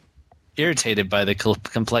irritated by the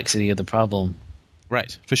complexity of the problem.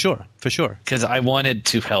 Right. For sure. Because I wanted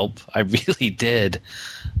to help. I really did.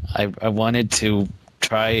 I wanted to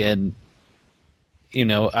try and,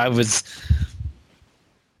 I was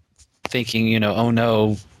thinking, oh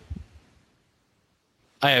no,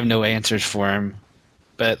 I have no answers for him.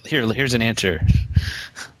 But here's an answer.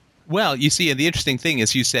 Well, you see, and the interesting thing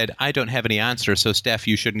is you said, I don't have any answers, so Steph,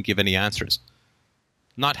 you shouldn't give any answers.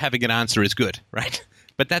 Not having an answer is good, right?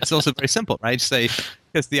 But that's also very simple, right? Say,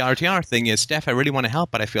 because the RTR thing is, Steph, I really want to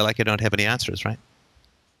help, but I feel like I don't have any answers, right?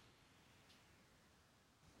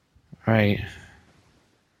 Right.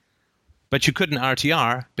 But you couldn't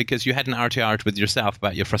RTR because you hadn't RTR'd with yourself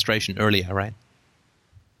about your frustration earlier, right?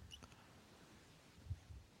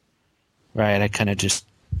 Right, I kind of just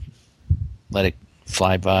let it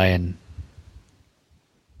fly by and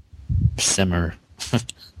simmer.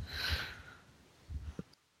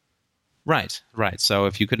 Right. So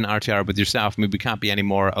if you couldn't RTR with yourself, I mean, we can't be any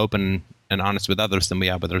more open and honest with others than we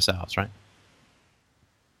are with ourselves, right?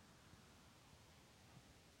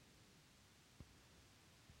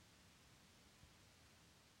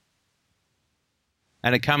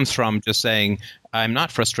 And it comes from just saying, I'm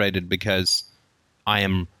not frustrated because I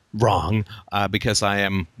am wrong, because I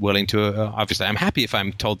am willing to, obviously, I'm happy if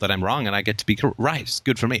I'm told that I'm wrong and I get to be right. It's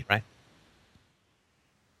good for me, right?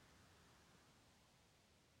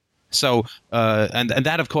 So, and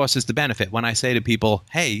that, of course, is the benefit. When I say to people,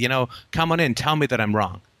 hey, come on in, tell me that I'm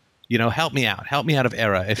wrong. Help me out. Help me out of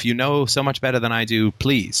error. If you know so much better than I do,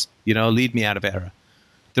 please, lead me out of error.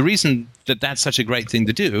 The reason that that's such a great thing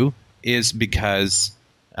to do is because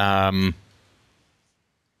that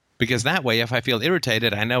way, if I feel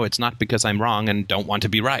irritated, I know it's not because I'm wrong and don't want to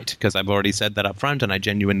be right, because I've already said that up front and I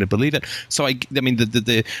genuinely believe it. So, I mean,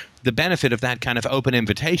 the benefit of that kind of open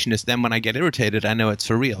invitation is then when I get irritated, I know it's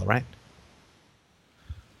for real, right?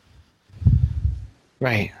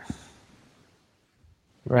 Right.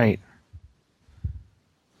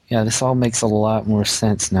 Yeah, this all makes a lot more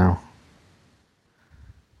sense now.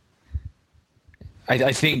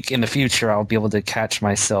 I think in the future I'll be able to catch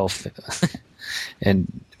myself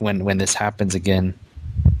and when this happens again,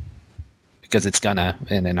 because it's gonna,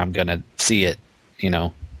 and I'm gonna see it,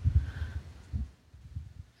 or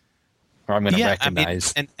I'm gonna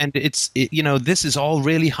recognize. I mean, and it's this is all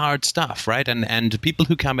really hard stuff, right? And people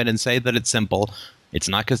who come in and say that it's simple, it's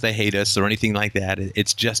not because they hate us or anything like that.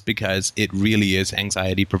 It's just because it really is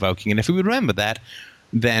anxiety provoking. And if we remember that,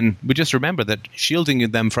 then we just remember that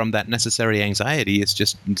shielding them from that necessary anxiety it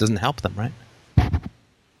doesn't help them, right?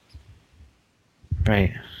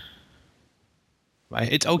 Right.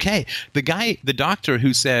 It's okay. The doctor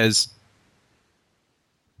who says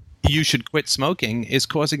you should quit smoking is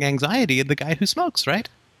causing anxiety in the guy who smokes, right?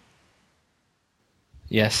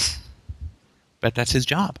 Yes. But that's his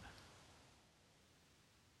job.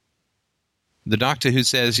 The doctor who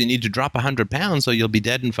says you need to drop 100 pounds or you'll be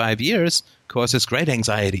dead in 5 years causes great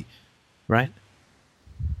anxiety, right?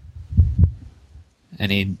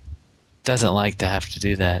 And he doesn't like to have to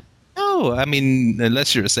do that. No, I mean,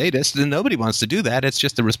 unless you're a sadist, then nobody wants to do that. It's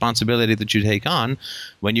just the responsibility that you take on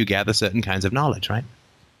when you gather certain kinds of knowledge, right?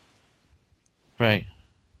 Right.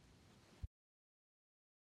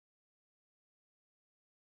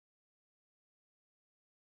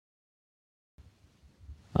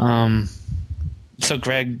 So,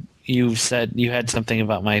 Greg, you said you had something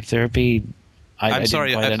about my therapy. I'm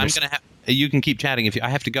sorry. I'm going to have. You can keep chatting if you. I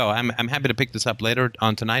have to go. I'm happy to pick this up later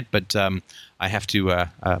on tonight, but I have to.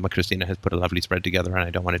 Christina has put a lovely spread together, and I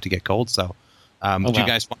don't want it to get cold. So, do you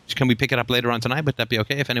guys? Can we pick it up later on tonight? Would that be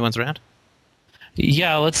okay if anyone's around?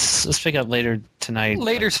 Yeah, let's pick up later tonight.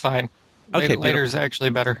 Later's fine. Okay, Later's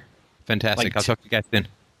actually better. Fantastic. Like I'll talk to you guys then.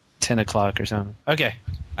 10 o'clock or something. Okay.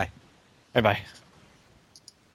 Bye. Bye-bye.